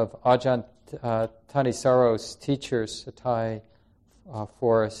from one of Ajahn Thanissaro's teachers, a Thai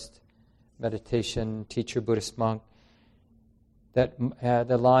forest meditation teacher, Buddhist monk, that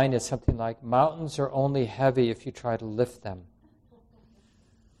the line is something like, mountains are only heavy if you try to lift them.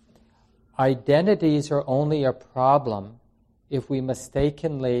 Identities are only a problem if we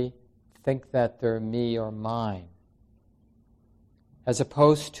mistakenly think that they're me or mine. As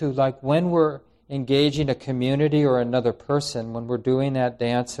opposed to like when we're engaging a community or another person, when we're doing that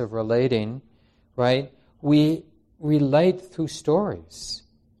dance of relating, right, we relate through stories.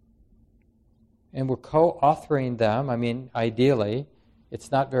 And we're co-authoring them. I mean, ideally,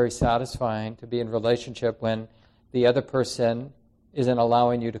 it's not very satisfying to be in relationship when the other person isn't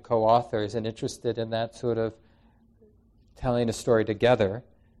allowing you to co-author, isn't interested in that sort of telling a story together.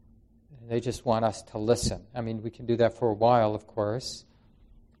 They just want us to listen. I mean, we can do that for a while, of course.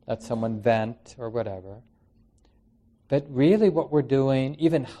 Let someone vent or whatever. But really what we're doing,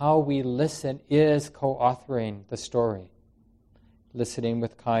 even how we listen, is co-authoring the story. Listening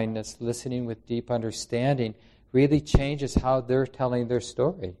with kindness, listening with deep understanding, really changes how they're telling their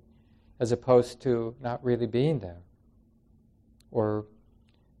story, as opposed to not really being there, or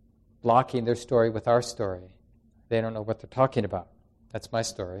blocking their story with our story. They don't know what they're talking about. That's my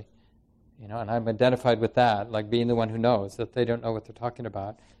story. And I'm identified with that, like being the one who knows that they don't know what they're talking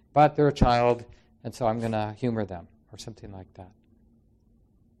about. But they're a child, and so I'm going to humor them, or something like that.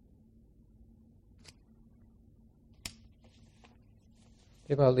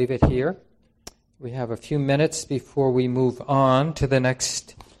 Maybe I'll leave it here. We have a few minutes before we move on to the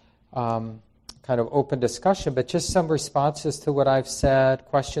next kind of open discussion, but just some responses to what I've said.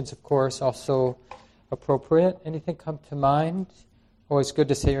 Questions, of course, also appropriate. Anything come to mind? Always good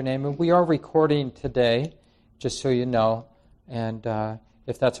to say your name. And we are recording today, just so you know. And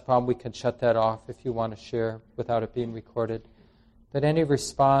if that's a problem, we can shut that off if you want to share without it being recorded. But any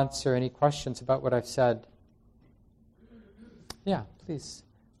response or any questions about what I've said? Yeah, please.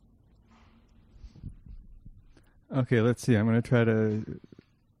 Okay, let's see. I'm going to try to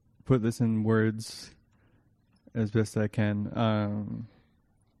put this in words as best I can.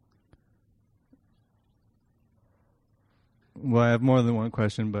 Well, I have more than one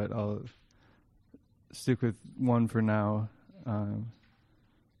question, but I'll stick with one for now.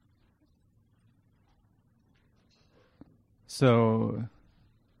 So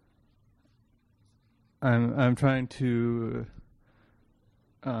I'm trying to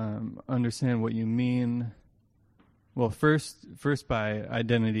understand what you mean. Well, first by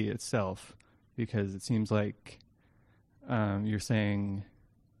identity itself, because it seems like you're saying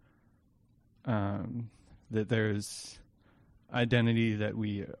that there's identity that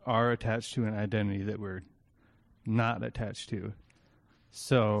we are attached to and identity that we're not attached to.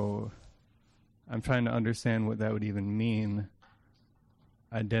 So I'm trying to understand what that would even mean,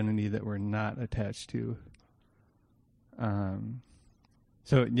 identity that we're not attached to.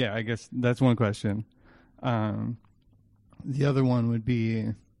 So yeah, I guess that's one question. The other one would be,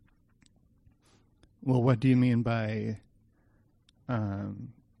 well, what do you mean by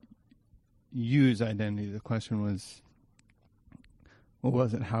use identity? The question was, what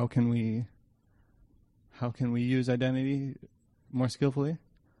was it? How can we use identity more skillfully?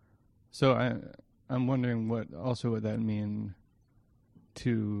 So I'm wondering what would that mean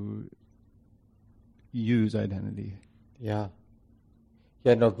to use identity? Yeah,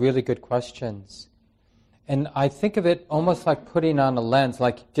 no, really good questions. And I think of it almost like putting on a lens,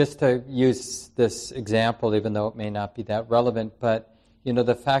 like just to use this example, even though it may not be that relevant, but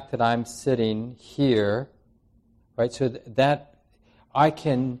the fact that I'm sitting here, right, so that I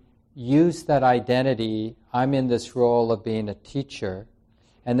can use that identity, I'm in this role of being a teacher,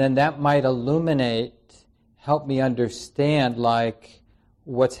 and then that might illuminate, help me understand like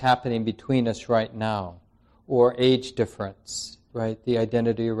what's happening between us right now, or age difference, right? The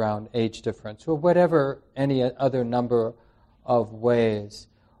identity around age difference, or whatever, any other number of ways.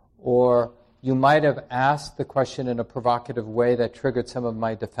 Or you might have asked the question in a provocative way that triggered some of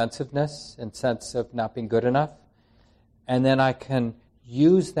my defensiveness and sense of not being good enough. And then I can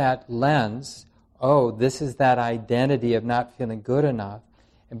use that lens, oh, this is that identity of not feeling good enough.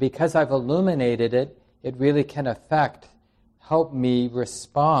 And because I've illuminated it, it really can help me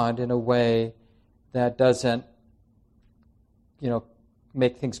respond in a way that doesn't,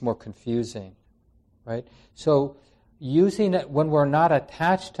 make things more confusing, right? So using it when we're not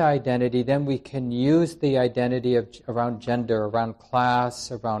attached to identity, then we can use the identity around gender, around class,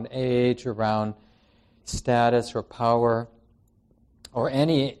 around age, around status or power, or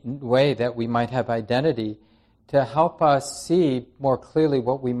any way that we might have identity to help us see more clearly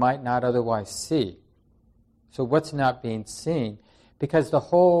what we might not otherwise see. So what's not being seen? Because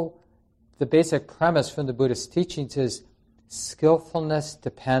the basic premise from the Buddhist teachings is skillfulness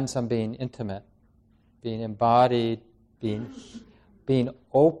depends on being intimate, being embodied, being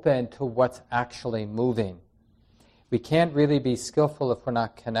open to what's actually moving. We can't really be skillful if we're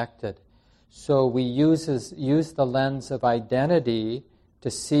not connected. So we use the lens of identity to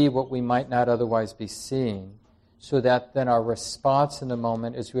see what we might not otherwise be seeing, so that then our response in the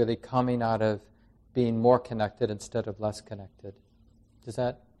moment is really coming out of being more connected instead of less connected. Does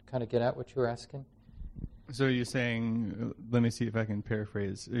that kind of get at what you were asking? So you're saying, let me see if I can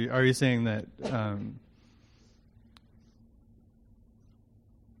paraphrase. Are you saying that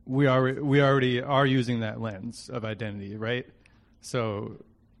we already are using that lens of identity, right? So,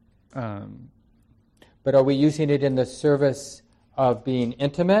 but are we using it in the service of being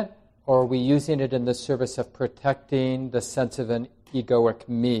intimate, or are we using it in the service of protecting the sense of an egoic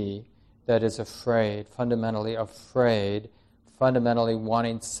me that is fundamentally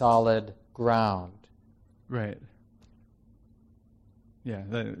wanting solid ground? Right. Yeah,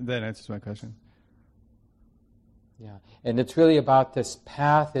 that answers my question. Yeah, and it's really about this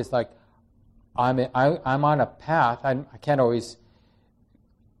path. Is like I'm on a path. I can't always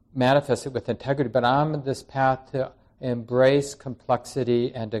manifest it with integrity, but I'm on this path to embrace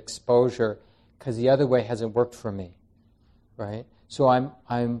complexity and exposure, because the other way hasn't worked for me, right? So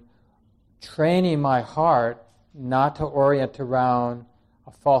I'm training my heart not to orient around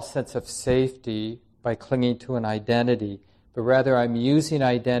a false sense of safety by clinging to an identity, but rather I'm using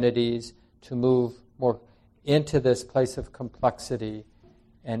identities to move more into this place of complexity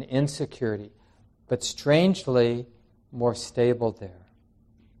and insecurity, but strangely more stable there.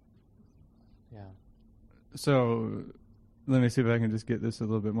 Yeah. So let me see if I can just get this a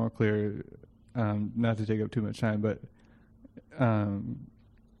little bit more clear, not to take up too much time, but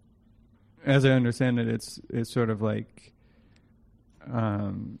as I understand it, it's sort of like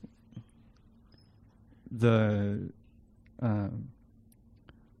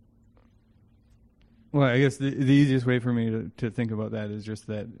well, I guess the easiest way for me to think about that is just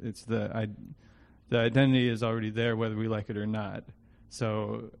that it's the identity is already there whether we like it or not.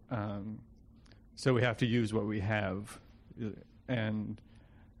 So we have to use what we have, and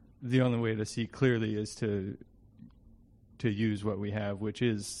the only way to see clearly is to use what we have, which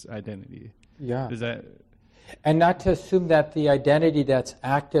is identity. Yeah. Is that? And not to assume that the identity that's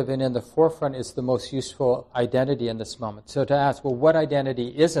active and in the forefront is the most useful identity in this moment. So to ask, well, what identity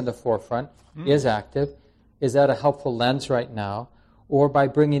is in the forefront, is active? Is that a helpful lens right now? Or by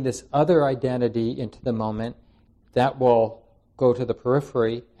bringing this other identity into the moment, that will go to the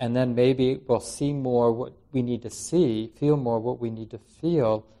periphery, and then maybe we'll see more what we need to see, feel more what we need to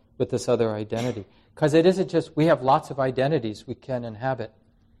feel with this other identity. Because it isn't just, we have lots of identities we can inhabit.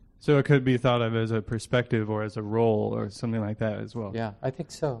 So it could be thought of as a perspective or as a role or something like that as well. Yeah, I think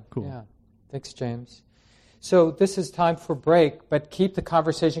so. Cool. Yeah. Thanks, James. So this is time for break, but keep the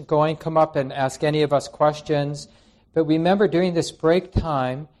conversation going. Come up and ask any of us questions. But remember, during this break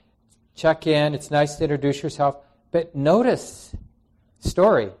time, check in. It's nice to introduce yourself. But notice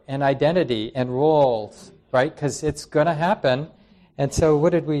story and identity and roles, right? Because it's going to happen. And so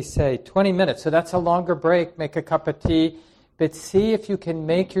what did we say? 20 minutes. So that's a longer break. Make a cup of tea. But see if you can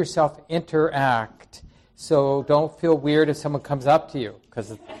make yourself interact. So don't feel weird if someone comes up to you.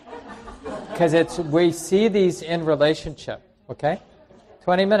 Because we see these in relationship. Okay?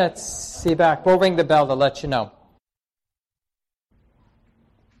 20 minutes. See you back. We'll ring the bell to let you know.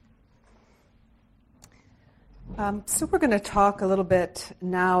 So we're going to talk a little bit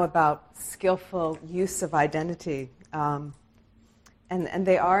now about skillful use of identity. And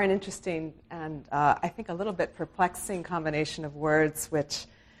they are an interesting and I think a little bit perplexing combination of words which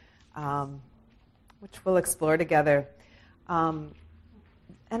we'll explore together. And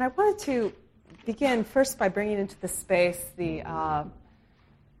I wanted to begin first by bringing into the space the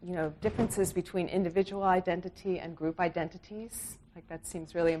differences between individual identity and group identities. Like that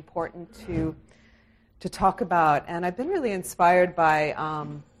seems really important to talk about. And I've been really inspired by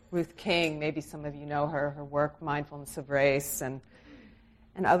Ruth King. Maybe some of you know her work, Mindfulness of Race, and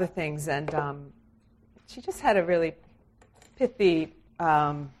other things. And she just had a really pithy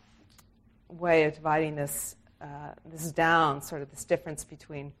way of dividing this down, sort of this difference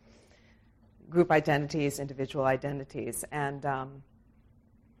between group identities, individual identities, and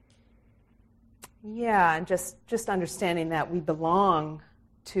and just understanding that we belong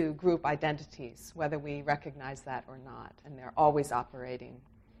to group identities, whether we recognize that or not, and they're always operating.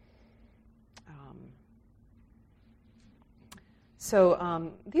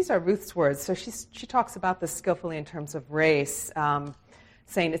 So these are Ruth's words. So she talks about this skillfully in terms of race,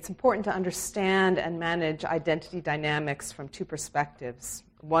 saying it's important to understand and manage identity dynamics from two perspectives.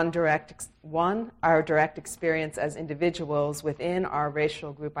 One, our direct experience as individuals within our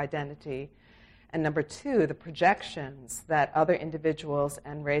racial group identity, and number two, the projections that other individuals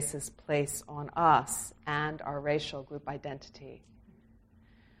and races place on us and our racial group identity.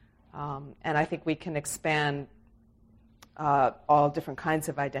 And I think we can expand all different kinds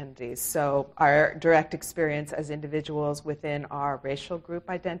of identities. So our direct experience as individuals within our racial group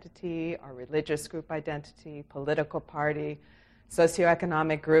identity, our religious group identity, political party,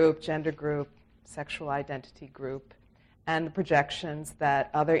 socioeconomic group, gender group, sexual identity group, and the projections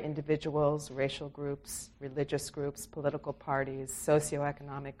that other individuals, racial groups, religious groups, political parties,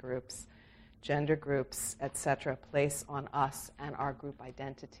 socioeconomic groups, gender groups, etc., place on us and our group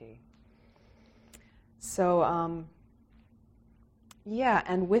identity. So,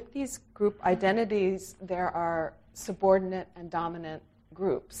 and with these group identities, there are subordinate and dominant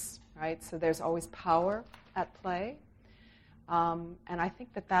groups, right? So there's always power at play. And I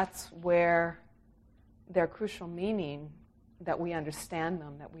think that that's where their crucial meaning, that we understand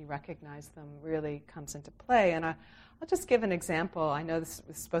them, that we recognize them, really comes into play. And I'll just give an example. I know this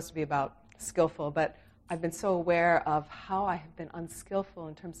was supposed to be about skillful, but I've been so aware of how I have been unskillful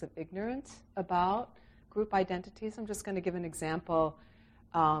in terms of ignorance about group identities. I'm just going to give an example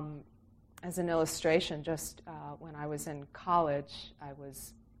as an illustration. Just when I was in college, I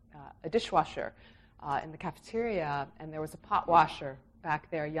was a dishwasher in the cafeteria, and there was a pot washer back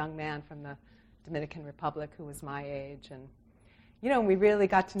there, a young man from the Dominican Republic who was my age. And, we really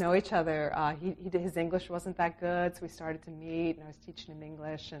got to know each other. His English wasn't that good, so we started to meet, and I was teaching him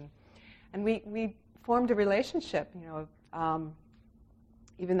English. And we formed a relationship,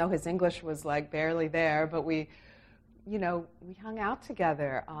 even though his English was like barely there, but we hung out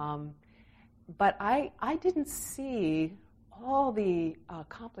together. But I didn't see all the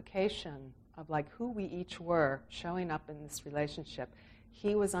complication of like who we each were showing up in this relationship.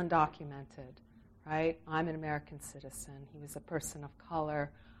 He was undocumented, right? I'm an American citizen. He was a person of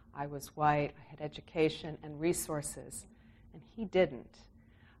color. I was white. I had education and resources, and he didn't.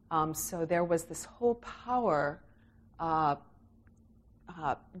 So there was this whole power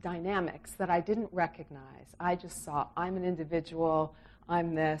dynamics that I didn't recognize. I just saw, I'm an individual,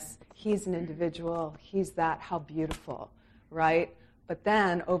 I'm this, he's an individual, he's that, how beautiful, right? But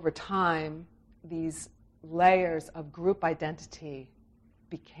then over time, these layers of group identity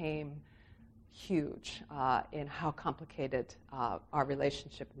became huge in how complicated our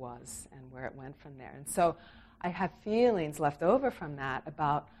relationship was and where it went from there. And so I have feelings left over from that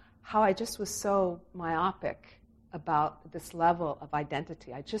about how I just was so myopic about this level of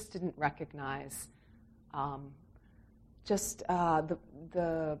identity. I just didn't recognize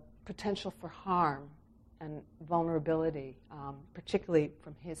the potential for harm and vulnerability, particularly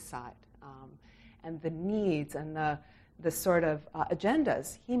from his side, and the needs and the sort of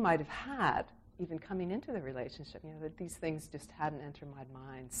agendas he might have had even coming into the relationship. That these things just hadn't entered my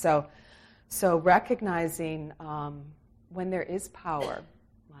mind. So recognizing when there is power,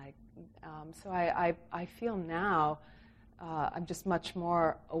 so I feel now I'm just much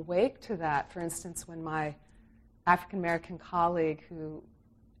more awake to that. For instance, when my African American colleague who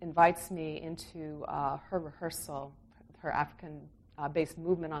invites me into her rehearsal, her African-based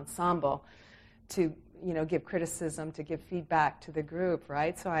movement ensemble, to give criticism, to give feedback to the group,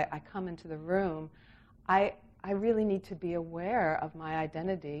 right? So I come into the room. I really need to be aware of my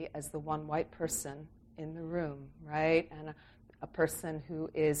identity as the one white person in the room, right? And a person who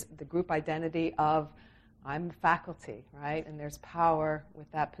is the group identity of, I'm the faculty, right? And there's power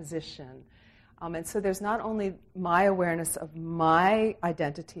with that position. And so there's not only my awareness of my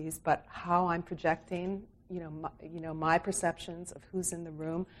identities, but how I'm projecting, my perceptions of who's in the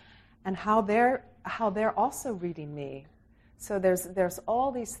room, and how they're also reading me. So there's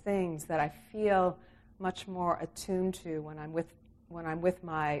all these things that I feel much more attuned to when I'm with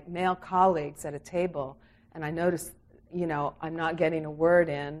my male colleagues at a table, and I notice, I'm not getting a word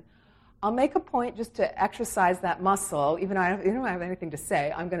in. I'll make a point just to exercise that muscle, even though I don't have anything to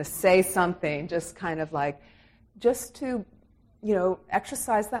say. I'm going to say something, just kind of like, just to,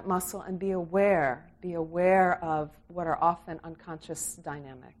 exercise that muscle and be aware be aware of what are often unconscious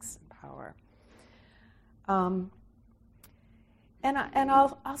dynamics and power. And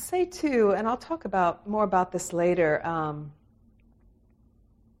I'll say too, and I'll talk more about this later.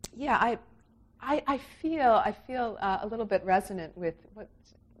 I feel a little bit resonant with what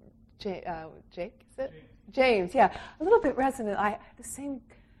Jake is it? James, yeah, a little bit resonant. I have the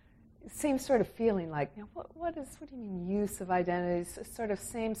same sort of feeling. Like, you know, what do you mean use of identities?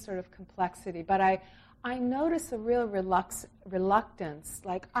 Same sort of complexity. But I notice a real reluctance.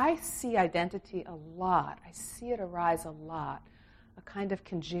 Like, I see identity a lot. I see it arise a lot, a kind of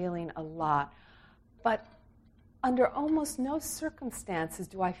congealing a lot. But under almost no circumstances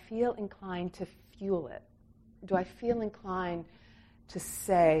do I feel inclined to fuel it. Do I feel inclined to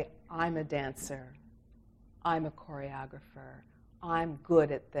say, I'm a dancer, I'm a choreographer, I'm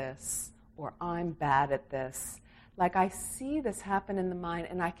good at this, or I'm bad at this. Like, I see this happen in the mind,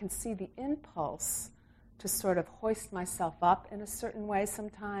 and I can see the impulse to sort of hoist myself up in a certain way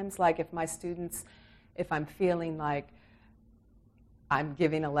sometimes. Like, if I'm feeling like I'm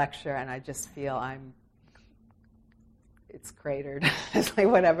giving a lecture and I just feel it's cratered, it's like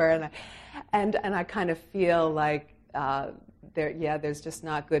whatever, and I kind of feel like there's just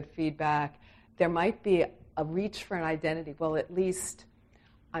not good feedback. There might be a reach for an identity. Well, at least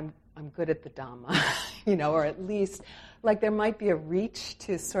I'm good at the Dhamma, or at least, like, there might be a reach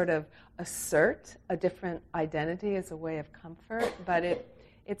to sort of assert a different identity as a way of comfort, but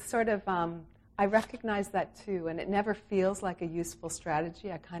it's sort of, I recognize that too, and it never feels like a useful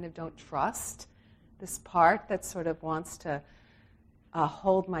strategy. I kind of don't trust this part that sort of wants to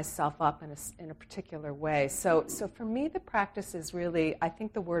hold myself up in a particular way. So for me, the practice is really, I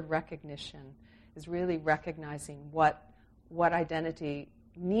think the word recognition is really recognizing what identity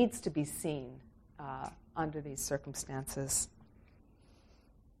needs to be seen under these circumstances.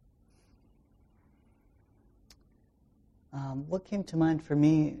 What came to mind for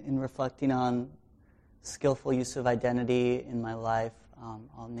me in reflecting on skillful use of identity in my life,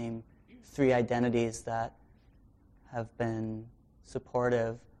 I'll name 3 identities that have been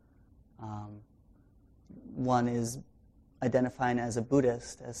supportive. One is identifying as a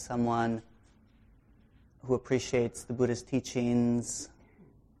Buddhist, as someone who appreciates the Buddhist teachings,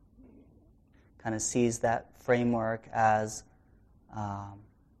 kind of sees that framework as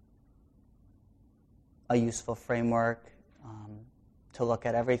a useful framework to look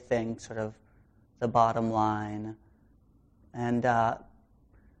at everything, sort of the bottom line. And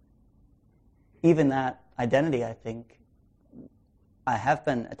even that identity, I think, I have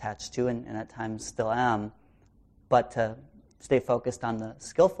been attached to and at times still am, but to stay focused on the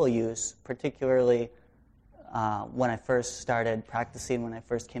skillful use, particularly when I first started practicing, when I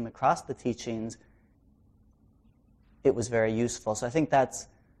first came across the teachings, it was very useful. So I think that's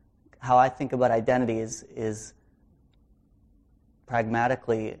how I think about identities is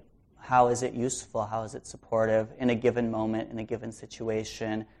pragmatically, how is it useful, how is it supportive in a given moment, in a given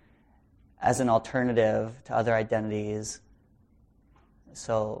situation, as an alternative to other identities.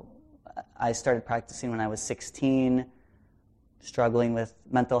 So I started practicing when I was 16, struggling with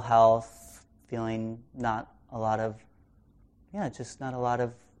mental health, feeling not a lot of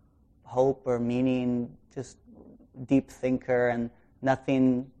hope or meaning, just deep thinker, and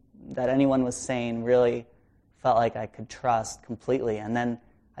nothing that anyone was saying really felt like I could trust completely. And then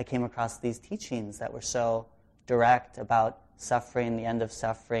I came across these teachings that were so direct about suffering, the end of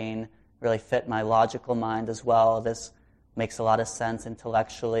suffering, really fit my logical mind as well. This makes a lot of sense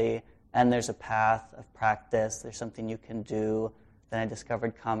intellectually, and there's a path of practice. There's something you can do. Then I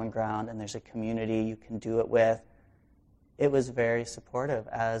discovered common ground, and there's a community you can do it with. It was very supportive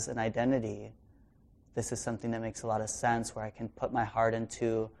as an identity. This is something that makes a lot of sense, where I can put my heart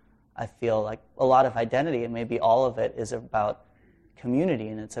into. I feel like a lot of identity, and maybe all of it, is about community,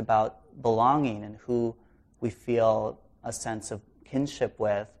 and it's about belonging and who we feel a sense of kinship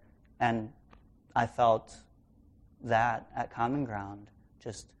with. And I felt that at Common Ground,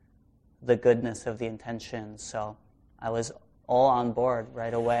 just the goodness of the intentions. So I was all on board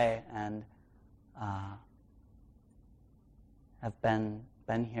right away, and have been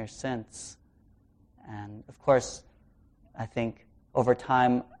here since. And of course, I think over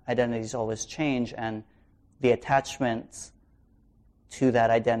time, identities always change, and the attachments to that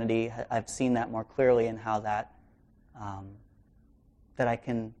identity, I've seen that more clearly in how that I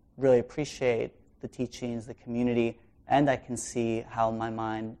can really appreciate the teachings, the community, and I can see how my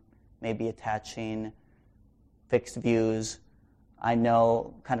mind may be attaching fixed views. I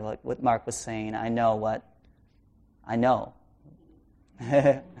know, kind of like what Mark was saying, I know what I know.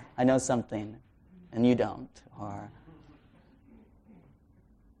 I know something, and you don't.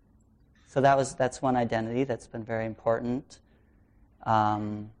 So that's one identity that's been very important.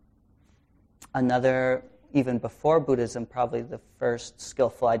 Another, even before Buddhism, probably the first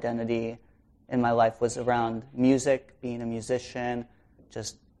skillful identity in my life was around music, being a musician.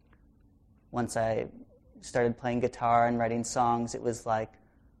 Just once I started playing guitar and writing songs, it was like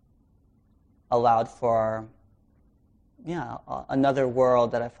allowed for another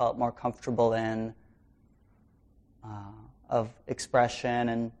world that I felt more comfortable in, of expression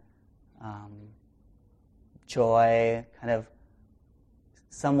and joy, kind of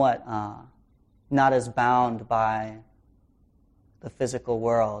somewhat not as bound by the physical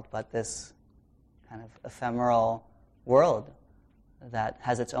world, but this kind of ephemeral world that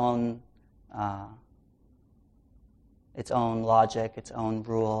has its own logic, its own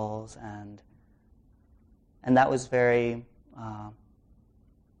rules, and that was very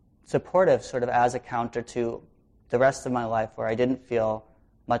supportive, sort of as a counter to the rest of my life where I didn't feel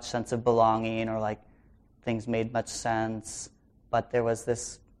much sense of belonging or like things made much sense, but there was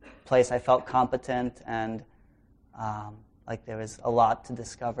this place I felt competent and like there was a lot to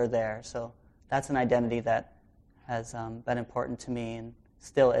discover there. So that's an identity that has been important to me and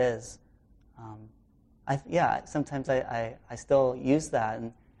still is. Sometimes I still use that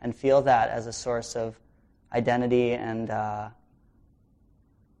and feel that as a source of identity and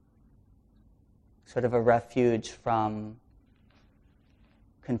sort of a refuge from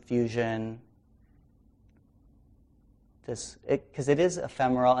confusion. Because it is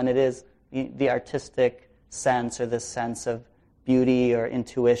ephemeral, and it is the artistic sense or this sense of beauty or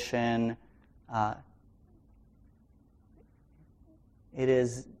intuition.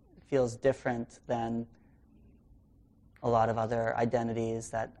 Feels different than a lot of other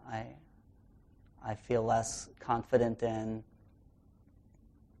identities that I feel less confident in.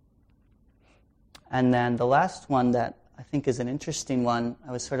 And then the last one that I think is an interesting one,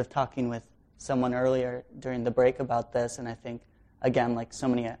 I was sort of talking with someone earlier during the break about this, and I think, again, like so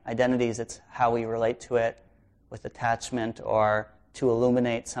many identities, it's how we relate to it with attachment or to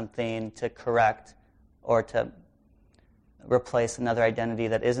illuminate something, to correct, or to replace another identity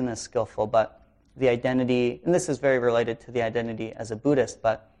that isn't as skillful. But the identity, and this is very related to the identity as a Buddhist,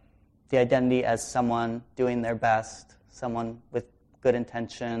 but the identity as someone doing their best, someone with good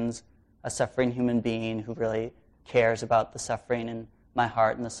intentions, a suffering human being who really cares about the suffering in my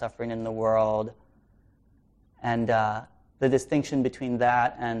heart and the suffering in the world. And the distinction between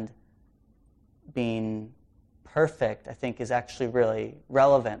that and being perfect, I think, is actually really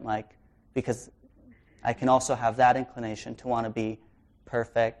relevant, because I can also have that inclination to want to be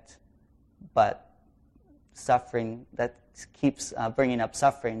perfect, but suffering, that keeps bringing up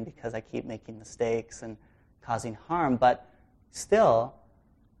suffering because I keep making mistakes and causing harm. But still,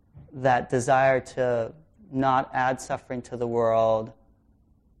 that desire to not add suffering to the world,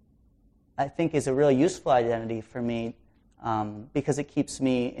 I think, is a really useful identity for me because it keeps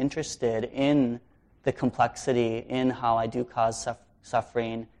me interested in the complexity, in how I do cause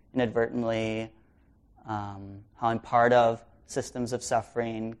suffering inadvertently, how I'm part of systems of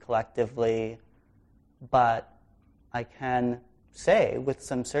suffering collectively. But I can say with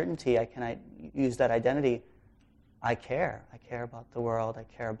some certainty, I use that identity, I care. I care about the world. I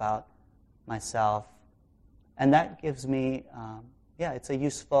care about myself. And that gives me, it's a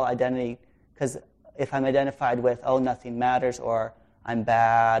useful identity, because if I'm identified with, nothing matters, or I'm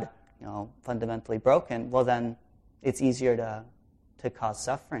bad, fundamentally broken, well then it's easier to cause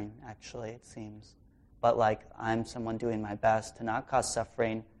suffering, actually, it seems. But I'm someone doing my best to not cause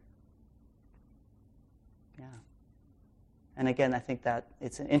suffering. Yeah. And again, I think that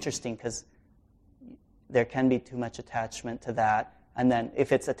it's interesting because there can be too much attachment to that. And then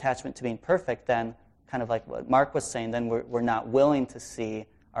if it's attachment to being perfect, then kind of like what Mark was saying, then we're not willing to see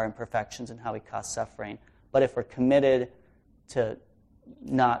our imperfections and how we cause suffering. But if we're committed to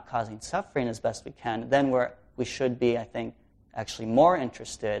not causing suffering as best we can, then we should be, I think, actually more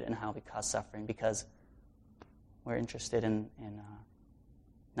interested in how we cause suffering, because we're interested in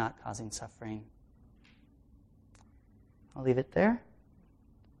not causing suffering. I'll leave it there.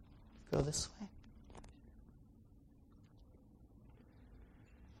 Go this way.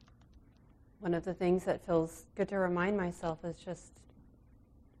 One of the things that feels good to remind myself is just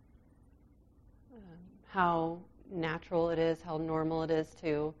how natural it is, how normal it is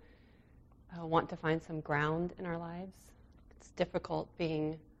to want to find some ground in our lives. It's difficult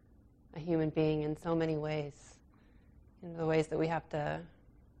being a human being in so many ways, in the ways that we have to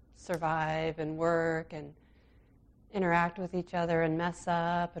survive and work and interact with each other and mess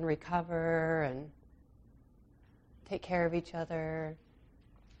up and recover and take care of each other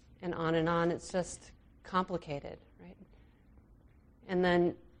and on. It's just complicated, right? And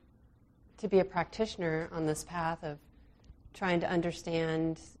then to be a practitioner on this path of trying to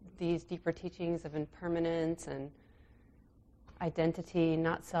understand these deeper teachings of impermanence and identity,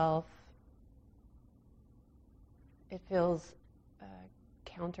 not self. It feels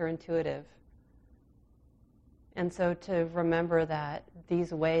counterintuitive. And so to remember that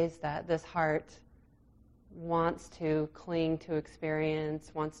these ways that this heart wants to cling to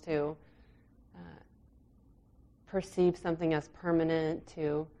experience, wants to perceive something as permanent,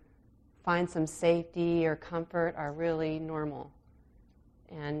 to find some safety or comfort are really normal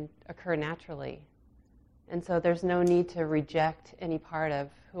and occur naturally. And so there's no need to reject any part of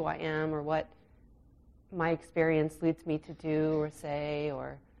who I am or what my experience leads me to do or say,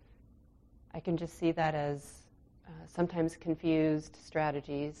 or I can just see that as sometimes confused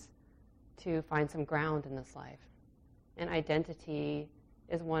strategies to find some ground in this life. And identity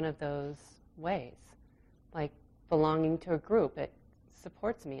is one of those ways. Like belonging to a group, it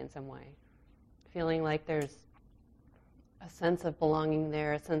supports me in some way. Feeling like there's a sense of belonging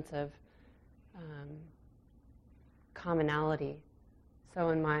there, a sense of commonality. So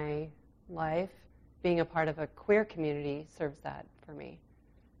in my life, being a part of a queer community serves that for me.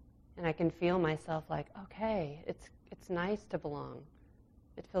 And I can feel myself like, okay, it's nice to belong.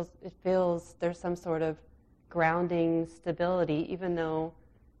 It feels there's some sort of grounding stability, even though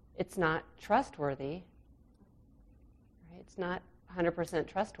it's not trustworthy. Right? It's not 100%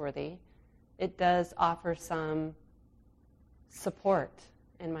 trustworthy. It does offer some support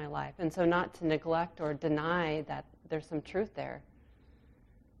in my life. And so not to neglect or deny that there's some truth there.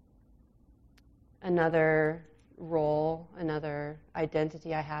 Another role, another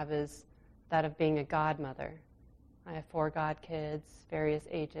identity I have is that of being a godmother. I have 4 god kids, various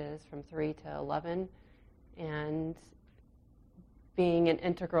ages, from 3 to 11, and being an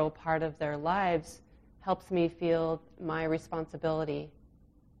integral part of their lives helps me feel my responsibility,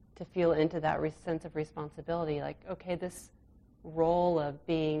 to feel into that sense of responsibility, like, okay, this role of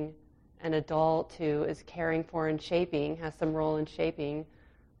being an adult who is caring for and shaping, has some role in shaping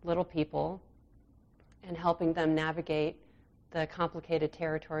little people and helping them navigate the complicated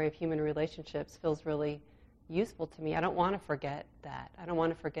territory of human relationships feels really useful to me. I don't want to forget that. I don't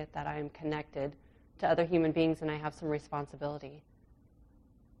want to forget that I am connected to other human beings and I have some responsibility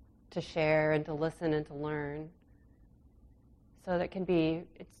to share and to listen and to learn. So that can be,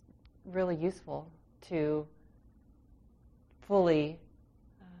 it's really useful to fully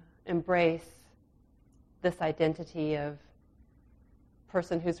embrace this identity of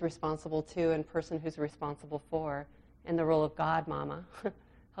person who's responsible to and person who's responsible for, and the role of God Mama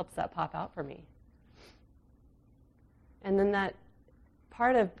helps that pop out for me. And then that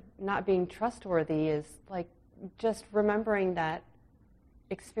part of not being trustworthy is like just remembering that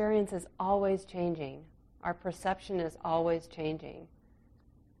experience is always changing. Our perception is always changing.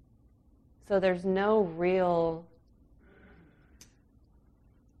 So there's no real,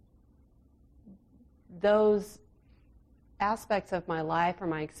 those aspects of my life or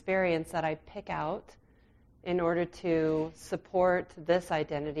my experience that I pick out in order to support this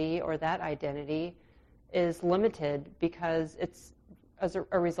identity or that identity is limited because it's as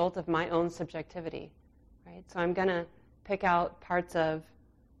a result of my own subjectivity, right? So I'm going to pick out parts of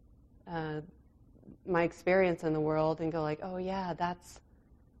my experience in the world and go like, oh yeah,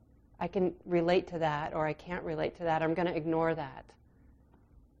 I can relate to that, or I can't relate to that. I'm going to ignore that.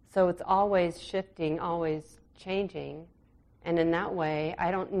 So it's always shifting, always changing. And in that way,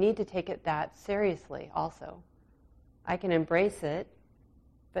 I don't need to take it that seriously also. I can embrace it,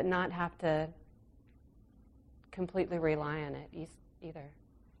 but not have to completely rely on it either.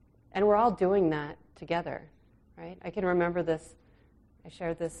 And we're all doing that together, right? I can remember this, I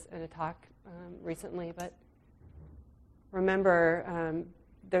shared this in a talk recently, but remember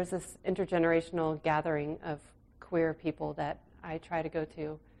there's this intergenerational gathering of queer people that I try to go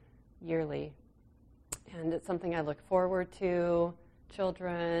to yearly. And it's something I look forward to,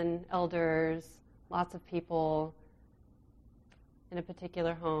 children, elders, lots of people in a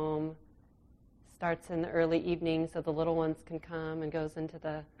particular home. Starts in the early evening so the little ones can come, and goes into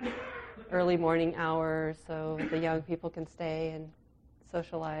the early morning hours so the young people can stay and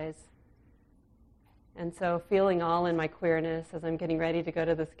socialize. And so feeling all in my queerness as I'm getting ready to go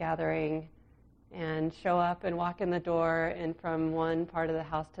to this gathering and show up and walk in the door, and from one part of the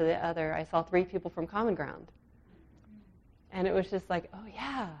house to the other, I saw 3 people from Common Ground. And it was just like, oh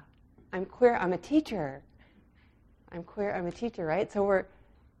yeah, I'm queer, I'm a teacher. I'm queer, I'm a teacher, right? So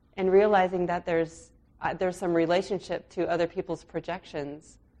and realizing that there's some relationship to other people's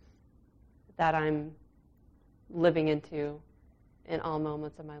projections that I'm living into in all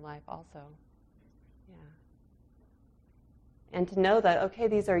moments of my life also. Yeah. And to know that, okay,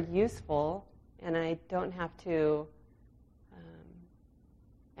 these are useful, and I don't have to,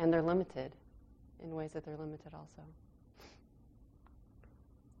 and they're limited in ways that they're limited also.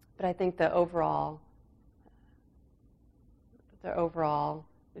 But I think the overall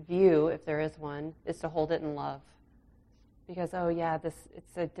view, if there is one, is to hold it in love. Because,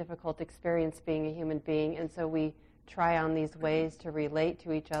 it's a difficult experience being a human being, and so we try on these ways to relate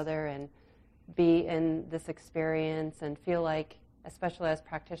to each other and be in this experience and feel like, especially as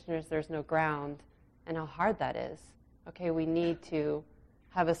practitioners, there's no ground, and how hard that is. Okay, we need to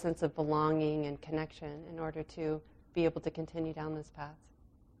have a sense of belonging and connection in order to be able to continue down this path.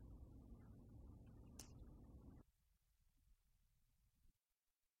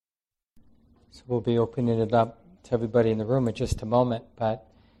 So we'll be opening it up to everybody in the room in just a moment, but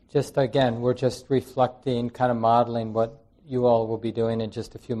just again, we're just reflecting, kind of modeling what you all will be doing in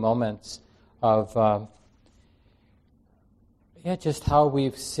just a few moments of just how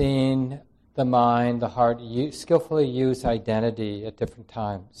we've seen the mind, the heart, skillfully use identity at different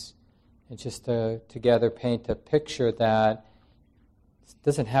times. And just to together paint a picture that it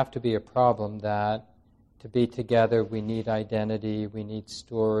doesn't have to be a problem, that to be together we need identity, we need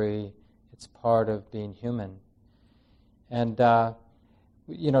story. It's part of being human. And,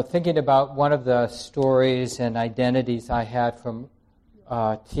 thinking about one of the stories and identities I had from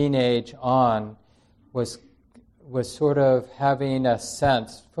teenage on was sort of having a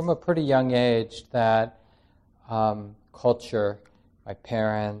sense from a pretty young age that culture, my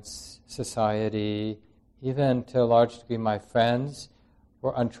parents, society, even to a large degree my friends,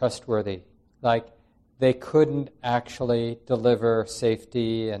 were untrustworthy. Like they couldn't actually deliver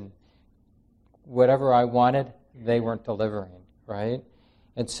safety, and whatever I wanted, they weren't delivering, right?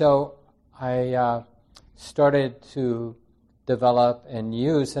 And so I started to develop and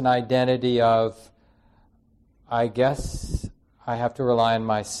use an identity of, I guess I have to rely on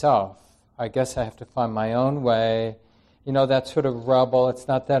myself. I guess I have to find my own way. That sort of rebel, it's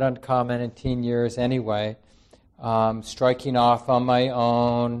not that uncommon in teen years anyway. Striking off on my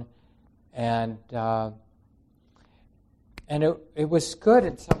own. And it was good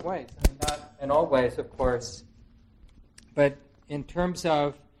in some ways. I mean, not in all ways, of course. But in terms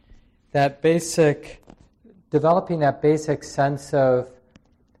of developing that basic sense of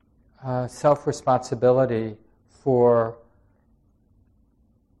self-responsibility for,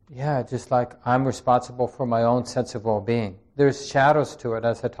 just like I'm responsible for my own sense of well-being. There's shadows to it,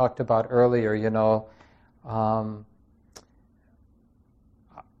 as I talked about earlier, I'll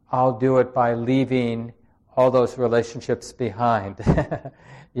do it by leaving all those relationships behind.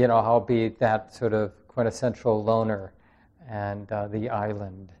 I'll be that sort of quintessential loner and the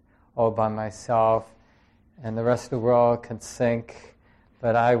island all by myself, and the rest of the world can sink,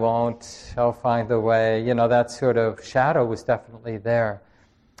 but I won't. I'll find a way. That sort of shadow was definitely there.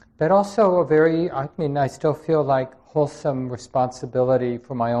 But also I still feel like wholesome responsibility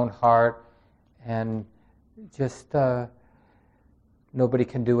for my own heart, and just nobody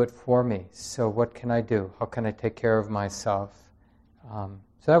can do it for me. So what can I do? How can I take care of myself? So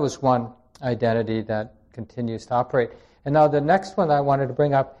that was one identity that continues to operate. And now the next one that I wanted to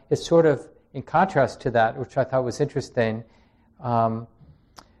bring up is sort of in contrast to that, which I thought was interesting.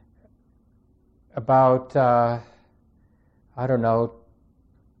 About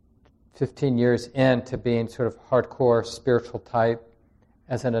 15 years into being sort of hardcore spiritual type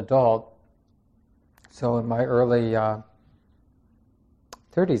as an adult. So in my early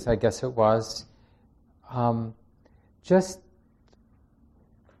 30s, I guess it was, just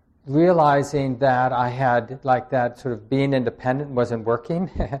realizing that I had, like, that sort of being independent wasn't working,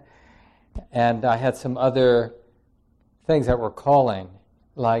 and I had some other things that were calling,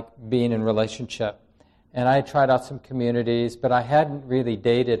 like being in relationship. And I tried out some communities, but I hadn't really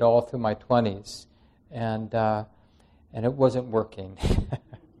dated all through my 20s, and it wasn't working.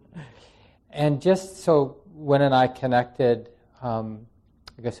 And just so Wynn and I connected, I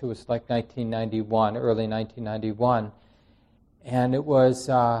guess it was like 1991, early 1991, and it was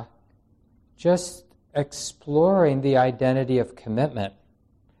just exploring the identity of commitment,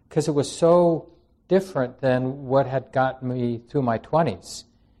 because it was so different than what had gotten me through my 20s.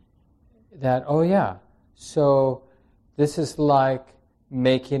 That, so this is like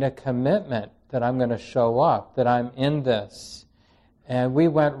making a commitment that I'm going to show up, that I'm in this. And we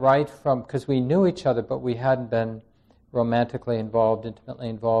went right from, because we knew each other, but we hadn't been romantically involved, intimately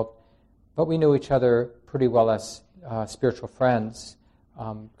involved, but we knew each other pretty well as spiritual friends,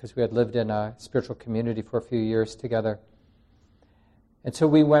 because we had lived in a spiritual community for a few years together. And so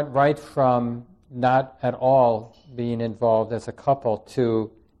we went right from not at all being involved as a couple to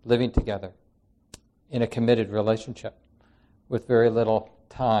living together in a committed relationship, with very little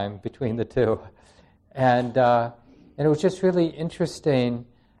time between the two. And it was just really interesting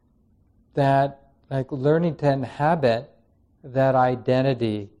that, like, learning to inhabit that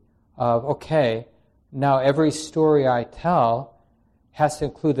identity of, okay, now every story I tell has to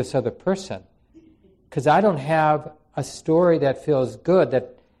include this other person. Because I don't have a story that feels good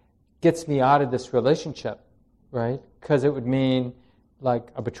that gets me out of this relationship, right? Because it would mean like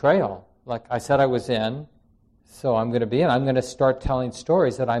a betrayal. Like I said I was in, so I'm going to be in. I'm going to start telling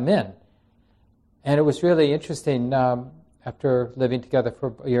stories that I'm in. And it was really interesting. After living together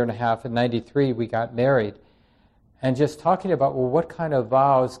for a year and a half, in 93 we got married. And just talking about, well, what kind of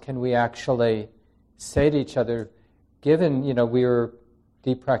vows can we actually say to each other, given, we were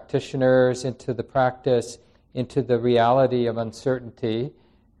deep practitioners into the practice, into the reality of uncertainty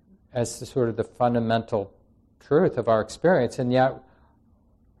as the sort of the fundamental truth of our experience, and yet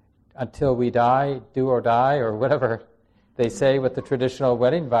until we die, do or die, or whatever they say with the traditional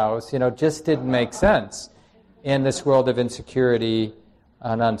wedding vows, just didn't make sense in this world of insecurity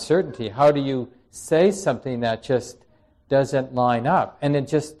and uncertainty. How do you say something that just doesn't line up? And then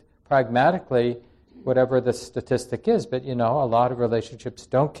just pragmatically, whatever the statistic is, but a lot of relationships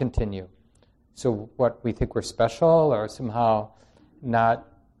don't continue. So what, we think we're special or somehow not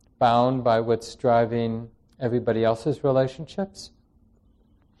bound by what's driving everybody else's relationships?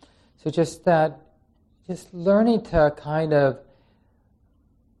 So just learning to kind of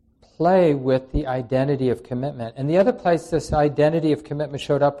play with the identity of commitment. And the other place this identity of commitment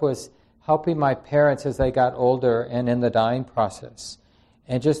showed up was helping my parents as they got older and in the dying process.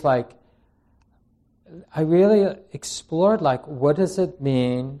 And just like, I really explored, like, what does it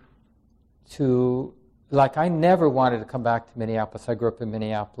mean to, like, I never wanted to come back to Minneapolis. I grew up in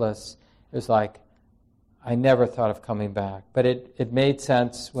Minneapolis. It was like, I never thought of coming back. But it made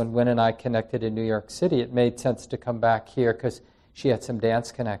sense when Wynn and I connected in New York City. It made sense to come back here because she had some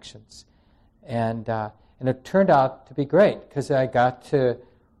dance connections. And it turned out to be great because I got to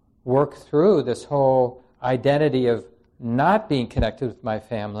work through this whole identity of not being connected with my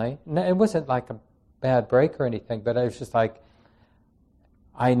family. It wasn't like a bad break or anything, but I was just like,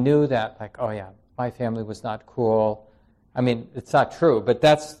 I knew that, like, oh yeah, my family was not cool. I mean, it's not true, but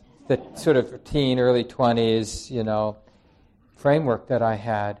that's the sort of teen, early 20s, framework that I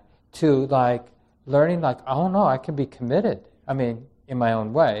had to, like, learning, like, oh no, I can be committed. I mean, in my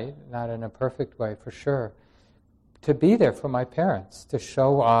own way, not in a perfect way for sure, to be there for my parents, to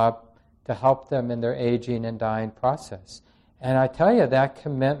show up, to help them in their aging and dying process. And I tell you, that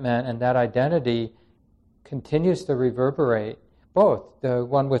commitment and that identity continues to reverberate, both the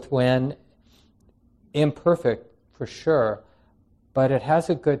one with Wynn, imperfect for sure, but it has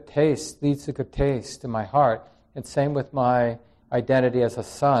a good taste, leaves a good taste in my heart. And same with my identity as a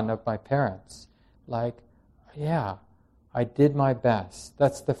son of my parents. Like, yeah, I did my best.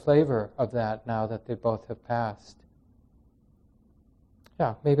 That's the flavor of that now that they both have passed.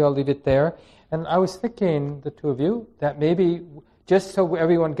 Yeah, maybe I'll leave it there. And I was thinking, the two of you, that maybe just so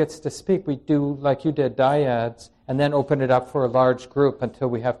everyone gets to speak, we do, like you did, dyads, and then open it up for a large group until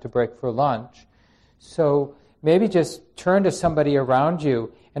we have to break for lunch. So maybe just turn to somebody around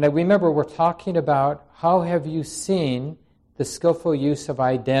you. And I remember we're talking about how have you seen the skillful use of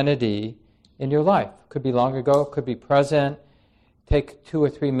identity in your life. Could be long ago, could be present. Take 2 or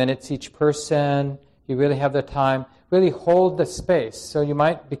 3 minutes each person. You really have the time. Really hold the space. So you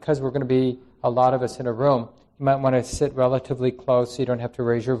might, because we're going to be a lot of us in a room, you might want to sit relatively close so you don't have to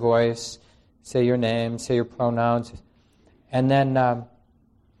raise your voice, say your name, say your pronouns. And then,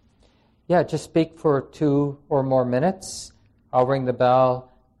 just speak for 2 or more minutes. I'll ring the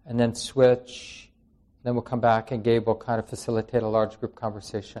bell and then switch. Then we'll come back and Gabe will kind of facilitate a large group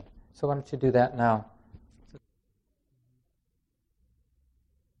conversation. So why don't you do that now?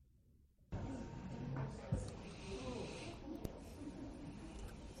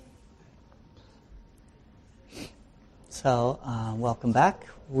 So, welcome back.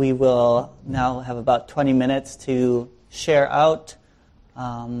 We will now have about 20 minutes to share out,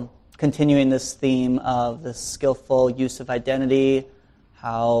 continuing this theme of the skillful use of identity,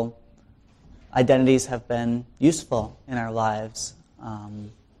 how identities have been useful in our lives.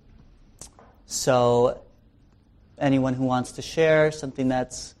 So, anyone who wants to share something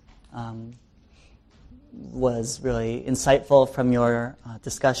that's was really insightful from your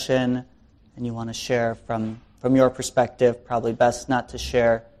discussion, and you want to share from your perspective, probably best not to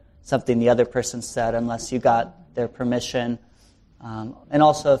share something the other person said unless you got their permission. And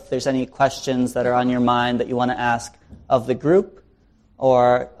also, if there's any questions that are on your mind that you want to ask of the group,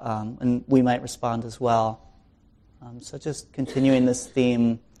 or and we might respond as well. So just continuing this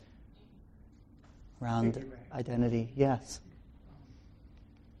theme around identity. Yes.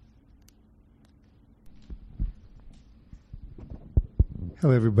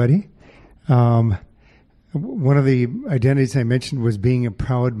 Hello, everybody. One of the identities I mentioned was being a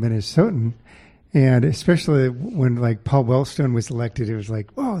proud Minnesotan, and especially when like Paul Wellstone was elected, it was like,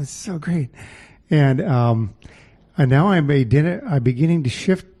 "Oh, this is so great!" And now I'm beginning to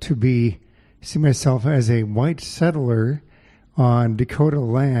shift to see myself as a white settler on Dakota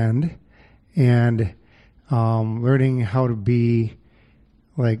land, and learning how to be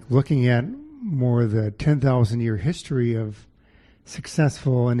like looking at more the 10,000-year history of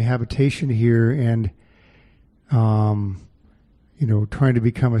successful inhabitation here, and trying to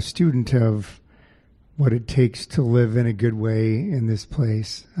become a student of what it takes to live in a good way in this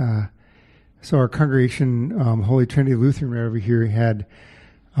place. So our congregation, Holy Trinity Lutheran over here, had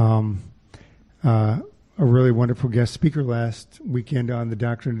a really wonderful guest speaker last weekend on the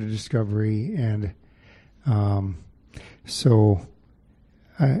Doctrine of Discovery, and so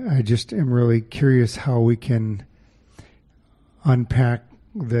I just am really curious how we can unpack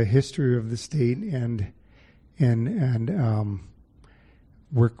the history of the state and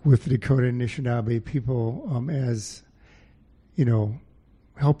work with the Dakota and Anishinaabe people as,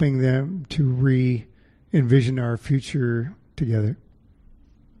 helping them to re-envision our future together.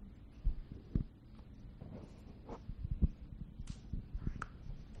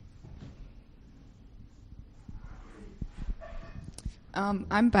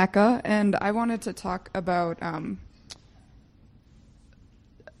 I'm Becca, and I wanted to talk about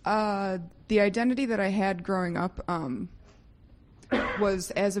the identity that I had growing up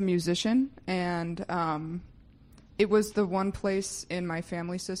was as a musician, and it was the one place in my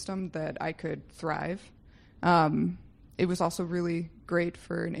family system that I could thrive. It was also really great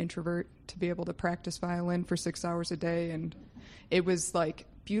for an introvert to be able to practice violin for 6 hours a day, and it was like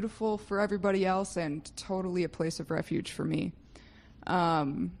beautiful for everybody else and totally a place of refuge for me.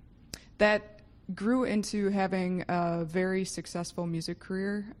 That grew into having a very successful music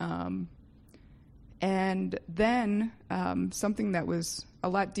career. And then something that was a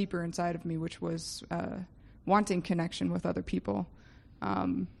lot deeper inside of me, which was wanting connection with other people,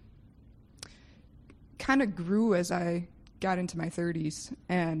 kind of grew as I got into my 30s.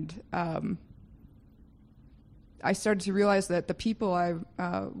 And I started to realize that the people I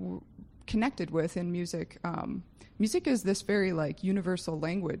connected with in music, music is this very like universal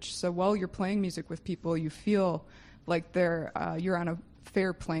language. So while you're playing music with people, you feel like you're on a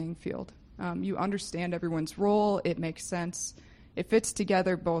fair playing field. You understand everyone's role. It makes sense. It fits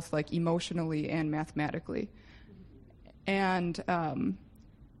together both like emotionally and mathematically. And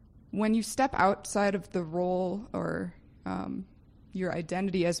when you step outside of the role or your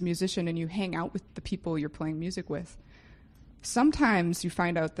identity as a musician and you hang out with the people you're playing music with, sometimes you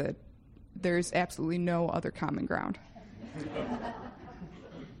find out that there's absolutely no other common ground.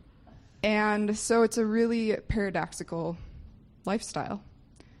 And so it's a really paradoxical lifestyle.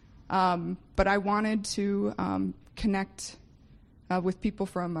 But I wanted to connect with people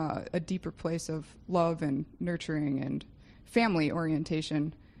from a deeper place of love and nurturing and family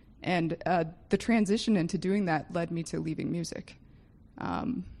orientation. And the transition into doing that led me to leaving music.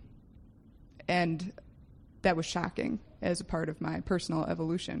 And that was shocking as a part of my personal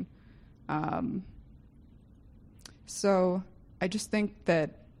evolution. So I just think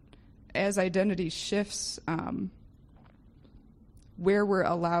that as identity shifts, where we're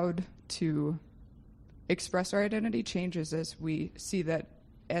allowed to express our identity changes as we see that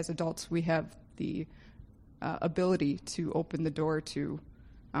as adults we have the ability to open the door to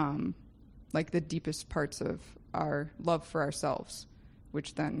like the deepest parts of our love for ourselves,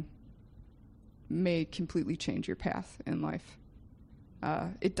 which then may completely change your path in life.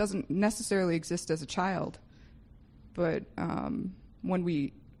 It doesn't necessarily exist as a child, but when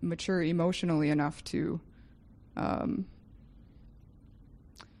we mature emotionally enough to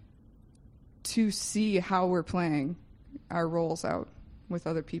see how we're playing our roles out with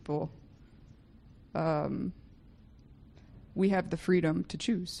other people, we have the freedom to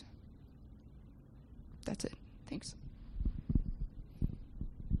choose. That's it. Thanks.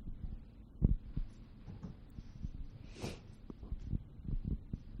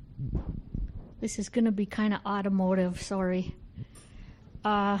 This is going to be kind of automotive, sorry.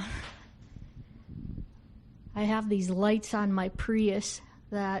 I have these lights on my Prius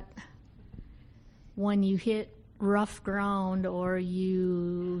that when you hit rough ground or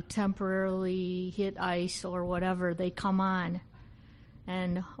you temporarily hit ice or whatever, they come on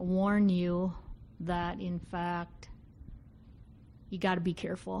and warn you that, in fact, you got to be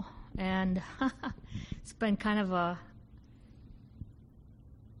careful. And it's been kind of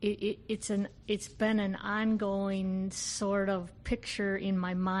it's been an ongoing sort of picture in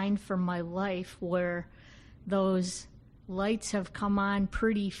my mind for my life where those lights have come on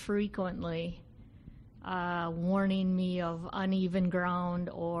pretty frequently, warning me of uneven ground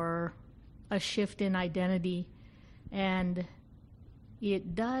or a shift in identity. And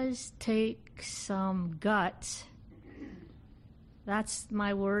it does take some guts. That's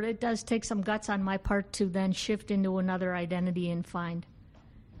my word. It does take some guts on my part to then shift into another identity and find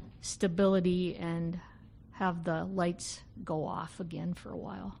stability and have the lights go off again for a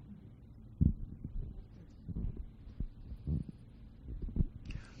while.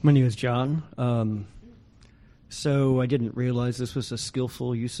 My name is John. So I didn't realize this was a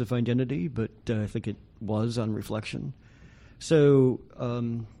skillful use of identity, but I think it was on reflection. So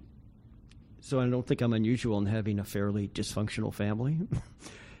I don't think I'm unusual in having a fairly dysfunctional family,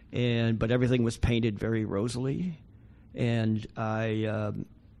 but everything was painted very rosily, and I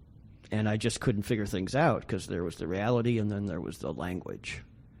just couldn't figure things out because there was the reality and then there was the language.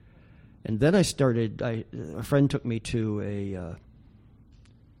 And then a friend took me to a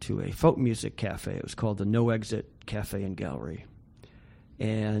folk music cafe. It was called the No Exit Cafe and Gallery,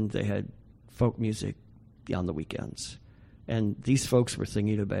 and they had folk music on the weekends. And these folks were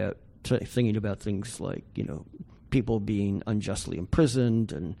thinking about things like, people being unjustly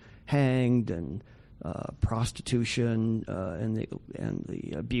imprisoned and hanged, and prostitution, and the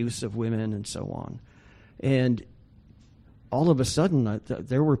abuse of women, and so on. And all of a sudden,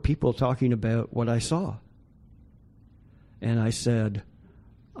 there were people talking about what I saw, and I said,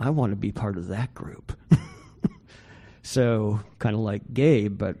 I want to be part of that group. So, kind of like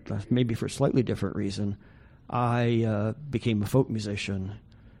Gabe, but maybe for a slightly different reason, I became a folk musician.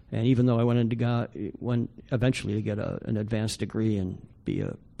 And even though I went eventually to get an advanced degree and be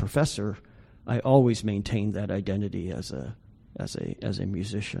a professor, I always maintained that identity as a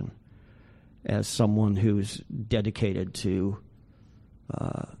musician, as someone who's dedicated to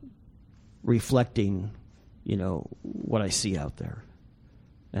reflecting, what I see out there.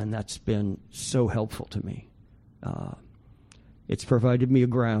 And that's been so helpful to me. It's provided me a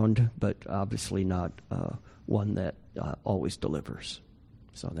ground, but obviously not one that always delivers.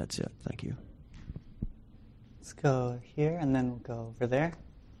 So that's it. Thank you. Let's go here, and then we'll go over there.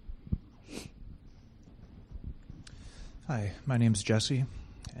 Hi, my name's Jesse,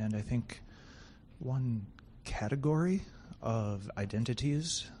 and I think one category of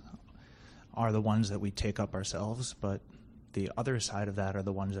identities are the ones that we take up ourselves, but the other side of that are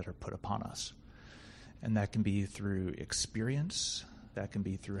the ones that are put upon us. And that can be through experience, that can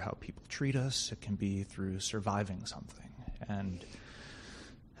be through how people treat us, it can be through surviving something. And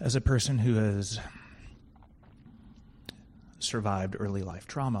as a person who has survived early life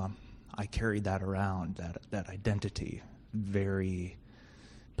trauma, I carried that around, that identity, very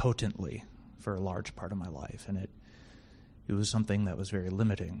potently for a large part of my life. And it was something that was very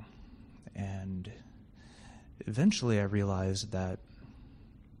limiting. And eventually I realized that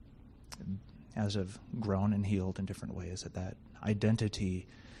as I've grown and healed in different ways, that identity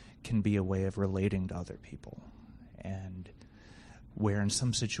can be a way of relating to other people. And where in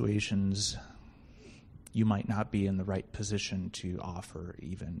some situations you might not be in the right position to offer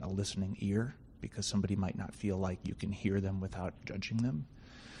even a listening ear because somebody might not feel like you can hear them without judging them,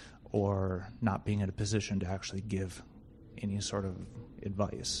 or not being in a position to actually give any sort of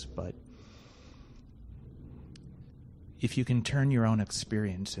advice. But if you can turn your own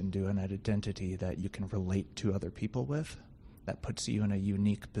experience into an identity that you can relate to other people with, that puts you in a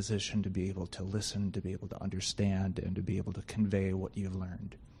unique position to be able to listen, to be able to understand, and to be able to convey what you've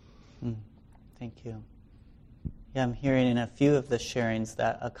learned. Thank you. Yeah, I'm hearing in a few of the sharings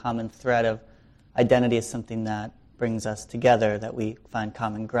that a common thread of identity is something that brings us together, that we find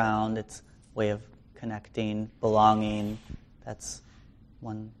common ground. It's a way of connecting, belonging. That's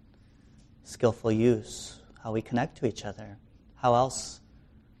one skillful use, how we connect to each other. How else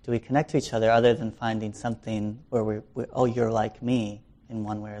do we connect to each other other than finding something where we oh, you're like me in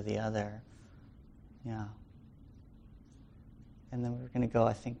one way or the other? Yeah. And then we're going to go,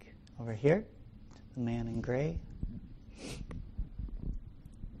 I think, over here to the man in gray.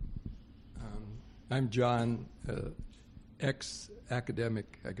 I'm John,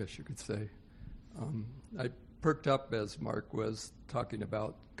 ex-academic, I guess you could say. I perked up as Mark was talking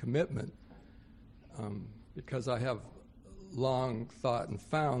about commitment, because I have long thought and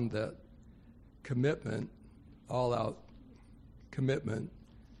found that commitment, all-out commitment,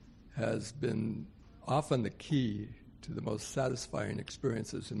 has been often the key to the most satisfying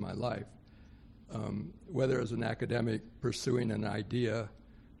experiences in my life. Whether as an academic pursuing an idea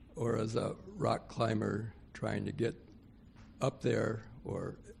or as a rock climber trying to get up there,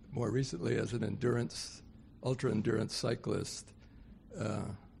 or more recently as an ultra-endurance cyclist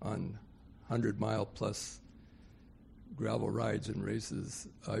on 100-mile plus gravel rides and races,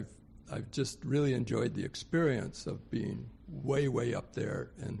 I've just really enjoyed the experience of being way, way up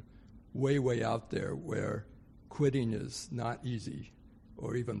there and way, way out there where quitting is not easy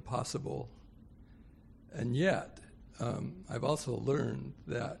or even possible. And yet, I've also learned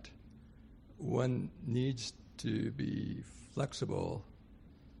that one needs to be flexible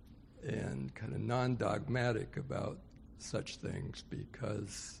and kind of non-dogmatic about such things,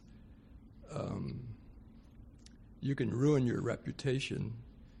 because you can ruin your reputation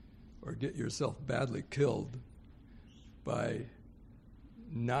or get yourself badly killed by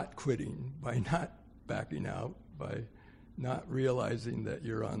not quitting, by not backing out, by not realizing that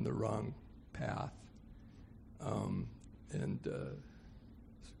you're on the wrong path.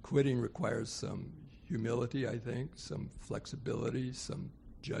 Quitting requires some humility, I think, some flexibility, some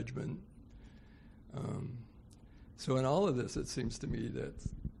judgment. So in all of this, it seems to me that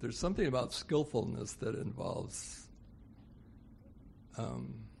there's something about skillfulness that involves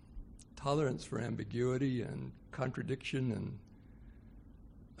tolerance for ambiguity and contradiction and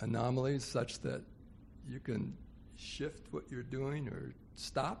anomalies, such that you can shift what you're doing or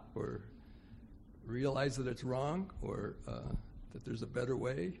stop or realize that it's wrong or that there's a better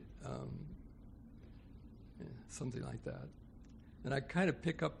way, something like that. And I kind of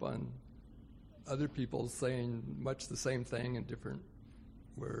pick up on other people saying much the same thing in different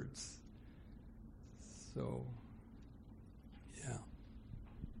words. So, yeah.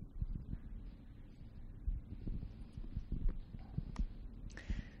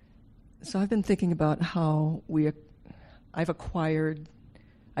 So I've been thinking about how I've acquired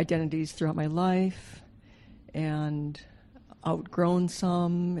identities throughout my life and outgrown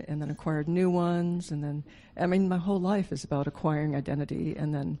some and then acquired new ones. And then, my whole life is about acquiring identity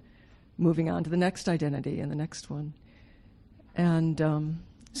and then moving on to the next identity and the next one. And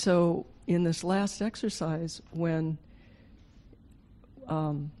so in this last exercise, when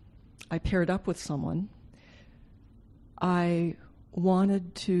I paired up with someone, I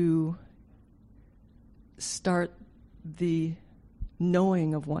wanted to start the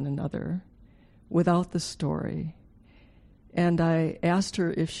knowing of one another without the story. And I asked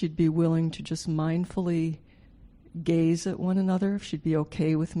her if she'd be willing to just mindfully gaze at one another, if she'd be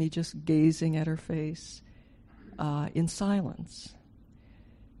okay with me just gazing at her face in silence.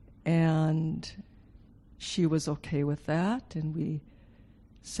 And she was okay with that, and we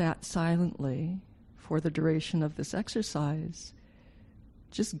sat silently for the duration of this exercise,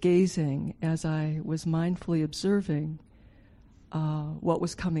 just gazing as I was mindfully observing what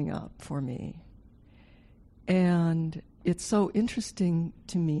was coming up for me. And it's so interesting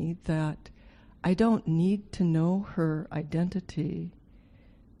to me that I don't need to know her identity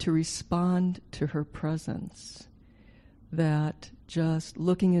to respond to her presence, that just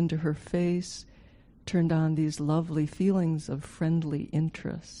looking into her face turned on these lovely feelings of friendly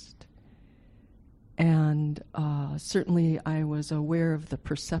interest. And certainly I was aware of the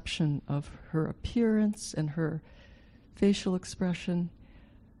perception of her appearance and her facial expression,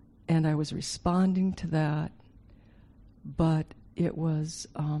 and I was responding to that, but it was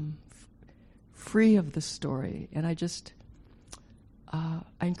free of the story. And I just, I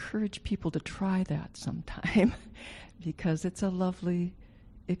encourage people to try that sometime because it's a lovely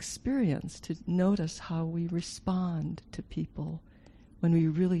experience to notice how we respond to people when we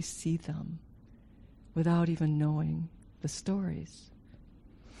really see them without even knowing the stories.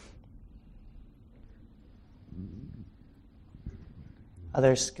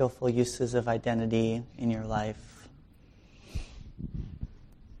 Other skillful uses of identity in your life?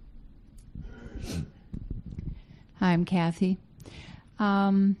 Hi, I'm Kathy.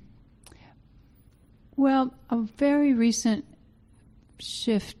 Well, a very recent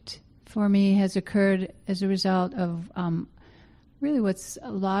shift for me has occurred as a result of really what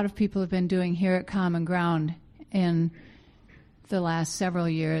a lot of people have been doing here at Common Ground in the last several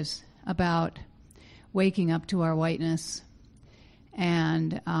years about waking up to our whiteness.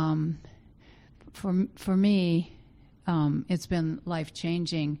 And for me, it's been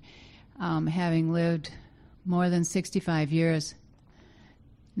life-changing, having lived more than 65 years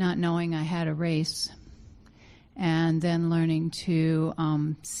not knowing I had a race, and then learning to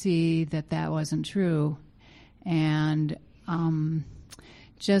see that that wasn't true, and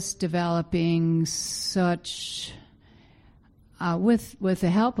just developing such, with the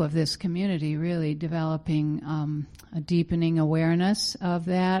help of this community, really developing a deepening awareness of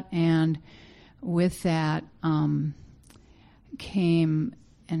that, and with that came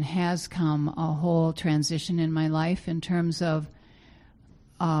and has come a whole transition in my life in terms of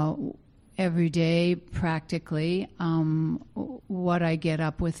every day, practically, what I get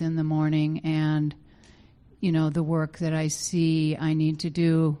up with in the morning, and the work that I see I need to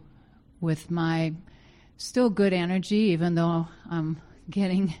do with my still good energy, even though I'm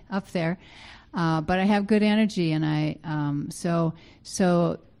getting up there. But I have good energy, and so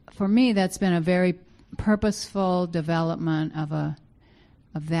for me, that's been a very purposeful development of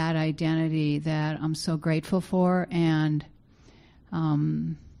that identity that I'm so grateful for. And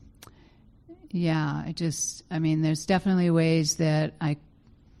there's definitely ways that I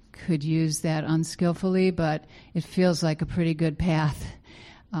could use that unskillfully, but it feels like a pretty good path.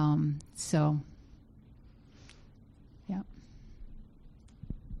 Thanks.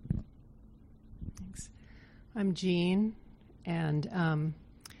 I'm Jean, and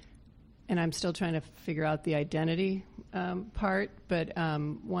I'm still trying to figure out the identity part. But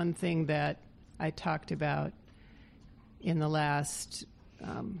one thing that I talked about in the last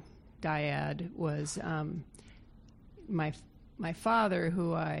dyad was my father,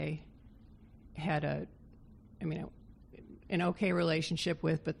 who I had an okay relationship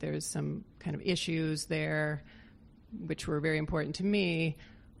with, but there's some kind of issues there which were very important to me.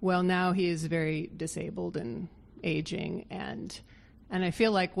 Well, now he is very disabled and aging, and I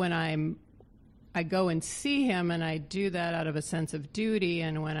feel like when I go and see him, and I do that out of a sense of duty,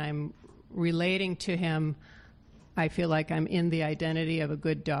 and when I'm relating to him, I feel like I'm in the identity of a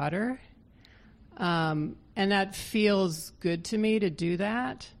good daughter. And that feels good to me to do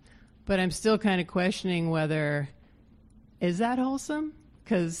that, but I'm still kind of questioning whether, is that wholesome?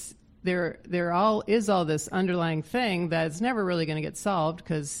 Because there is all this underlying thing that's never really going to get solved,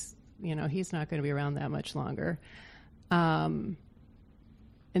 because he's not going to be around that much longer. And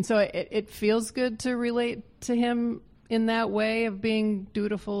so it feels good to relate to him in that way of being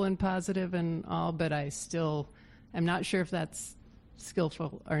dutiful and positive and all, but I'm not sure if that's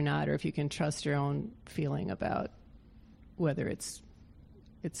skillful or not, or if you can trust your own feeling about whether it's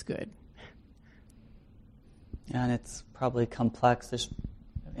good. Yeah, and it's probably complex.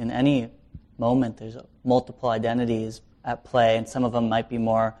 In any moment, there's multiple identities at play, and some of them we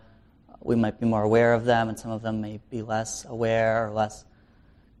might be more aware of them, and some of them may be less aware or less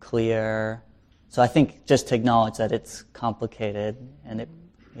clear. So I think just to acknowledge that it's complicated, and it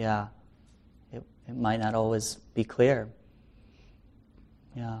might not always be clear.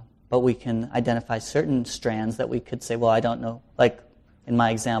 Yeah, but we can identify certain strands that we could say, well, I don't know, like in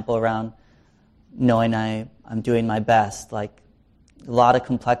my example around knowing I'm doing my best, like a lot of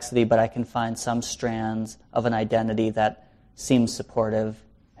complexity, but I can find some strands of an identity that seems supportive,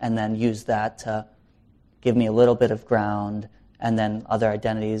 and then use that to give me a little bit of ground, and then other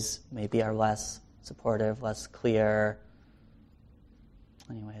identities maybe are less supportive, less clear.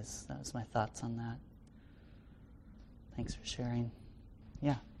 Anyways, that was my thoughts on that. Thanks for sharing.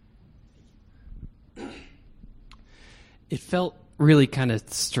 Yeah. It felt really kind of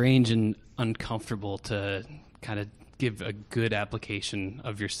strange and uncomfortable to kind of give a good application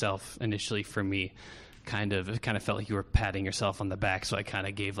of yourself initially for me. It kind of felt like you were patting yourself on the back, so I kind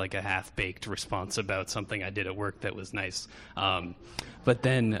of gave like a half-baked response about something I did at work that was nice. But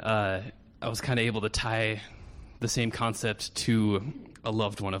then I was kind of able to tie the same concept to a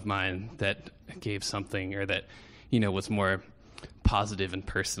loved one of mine that gave something, or that, was more positive and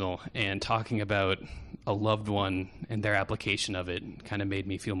personal, and talking about a loved one and their application of it kind of made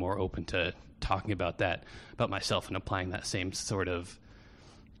me feel more open to talking about that, about myself, and applying that same sort of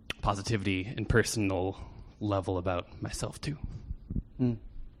positivity and personal level about myself too. Mm.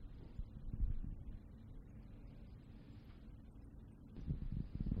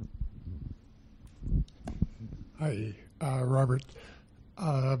 Hi, Robert.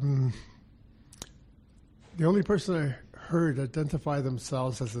 The only person I heard identify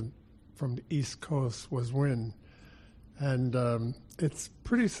themselves from the East Coast was Wynn, and it's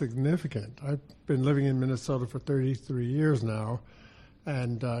pretty significant. I've been living in Minnesota for 33 years now,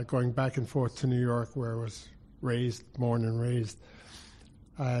 and going back and forth to New York, where I was born and raised.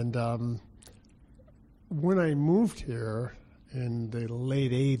 And when I moved here in the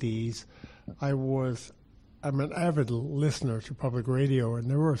late 80s, I'm an avid listener to public radio, and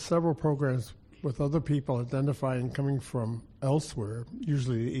there were several programs with other people identifying coming from elsewhere,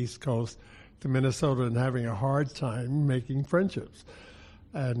 usually the East Coast, to Minnesota, and having a hard time making friendships.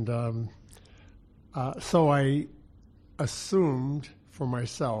 And so I assumed for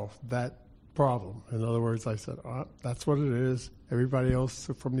myself that problem. In other words, I said, that's what it is. Everybody else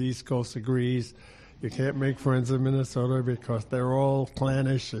from the East Coast agrees. You can't make friends in Minnesota because they're all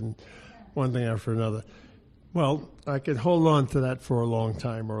clannish and one thing after another. Well, I could hold on to that for a long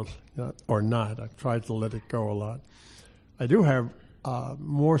time or not. I've tried to let it go a lot. I do have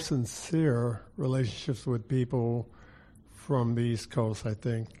more sincere relationships with people from the East Coast, I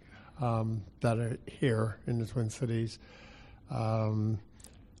think. that are here in the Twin Cities.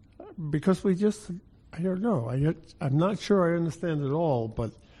 Because we just, I don't know, I'm not sure I understand it all,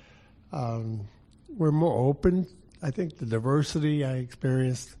 but we're more open. I think the diversity I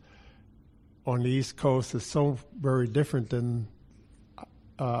experienced on the East Coast is so very different than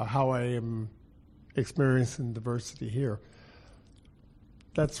how I am experiencing diversity here.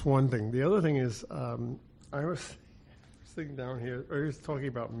 That's one thing. The other thing is, I was sitting down here, I was talking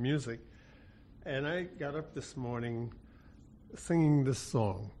about music, and I got up this morning singing this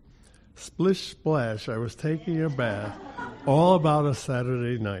song. Splish splash, I was taking a bath, all about a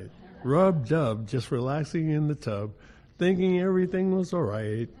Saturday night. Rub-dub, just relaxing in the tub, thinking everything was all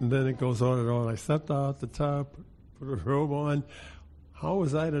right, and then it goes on and on. I stepped out the tub, put a robe on. How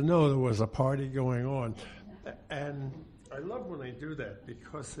was I to know there was a party going on? And I love when I do that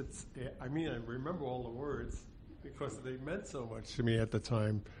because I remember all the words because they meant so much to me at the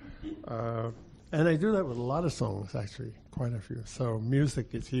time. And I do that with a lot of songs, actually, quite a few. So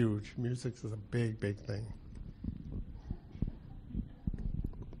music is huge. Music is a big, big thing.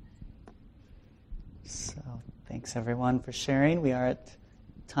 So thanks, everyone, for sharing. We are at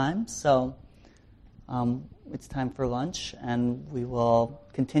time, so it's time for lunch, and we will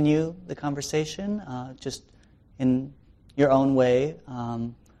continue the conversation just in your own way.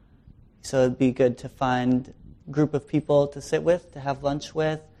 So it'd be good to find a group of people to sit with, to have lunch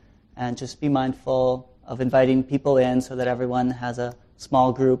with, and just be mindful of inviting people in so that everyone has a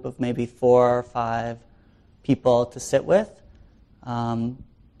small group of maybe 4 or 5 people to sit with.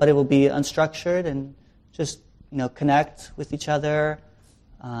 But it will be unstructured and just connect with each other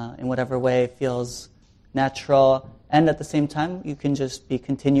in whatever way feels natural. And at the same time, you can just be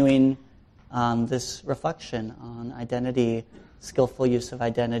continuing this reflection on identity, skillful use of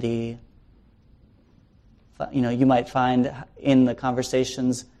identity. You might find in the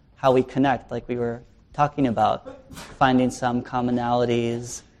conversations how we connect, like we were talking about, finding some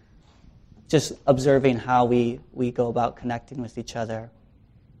commonalities, just observing how we go about connecting with each other.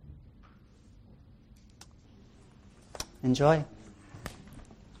 Enjoy.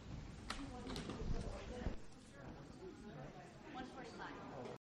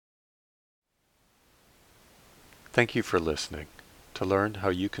 Thank you for listening. To learn how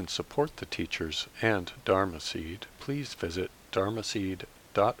you can support the teachers and Dharma Seed, please visit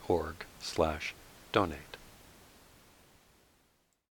dharmaseed.org/donate.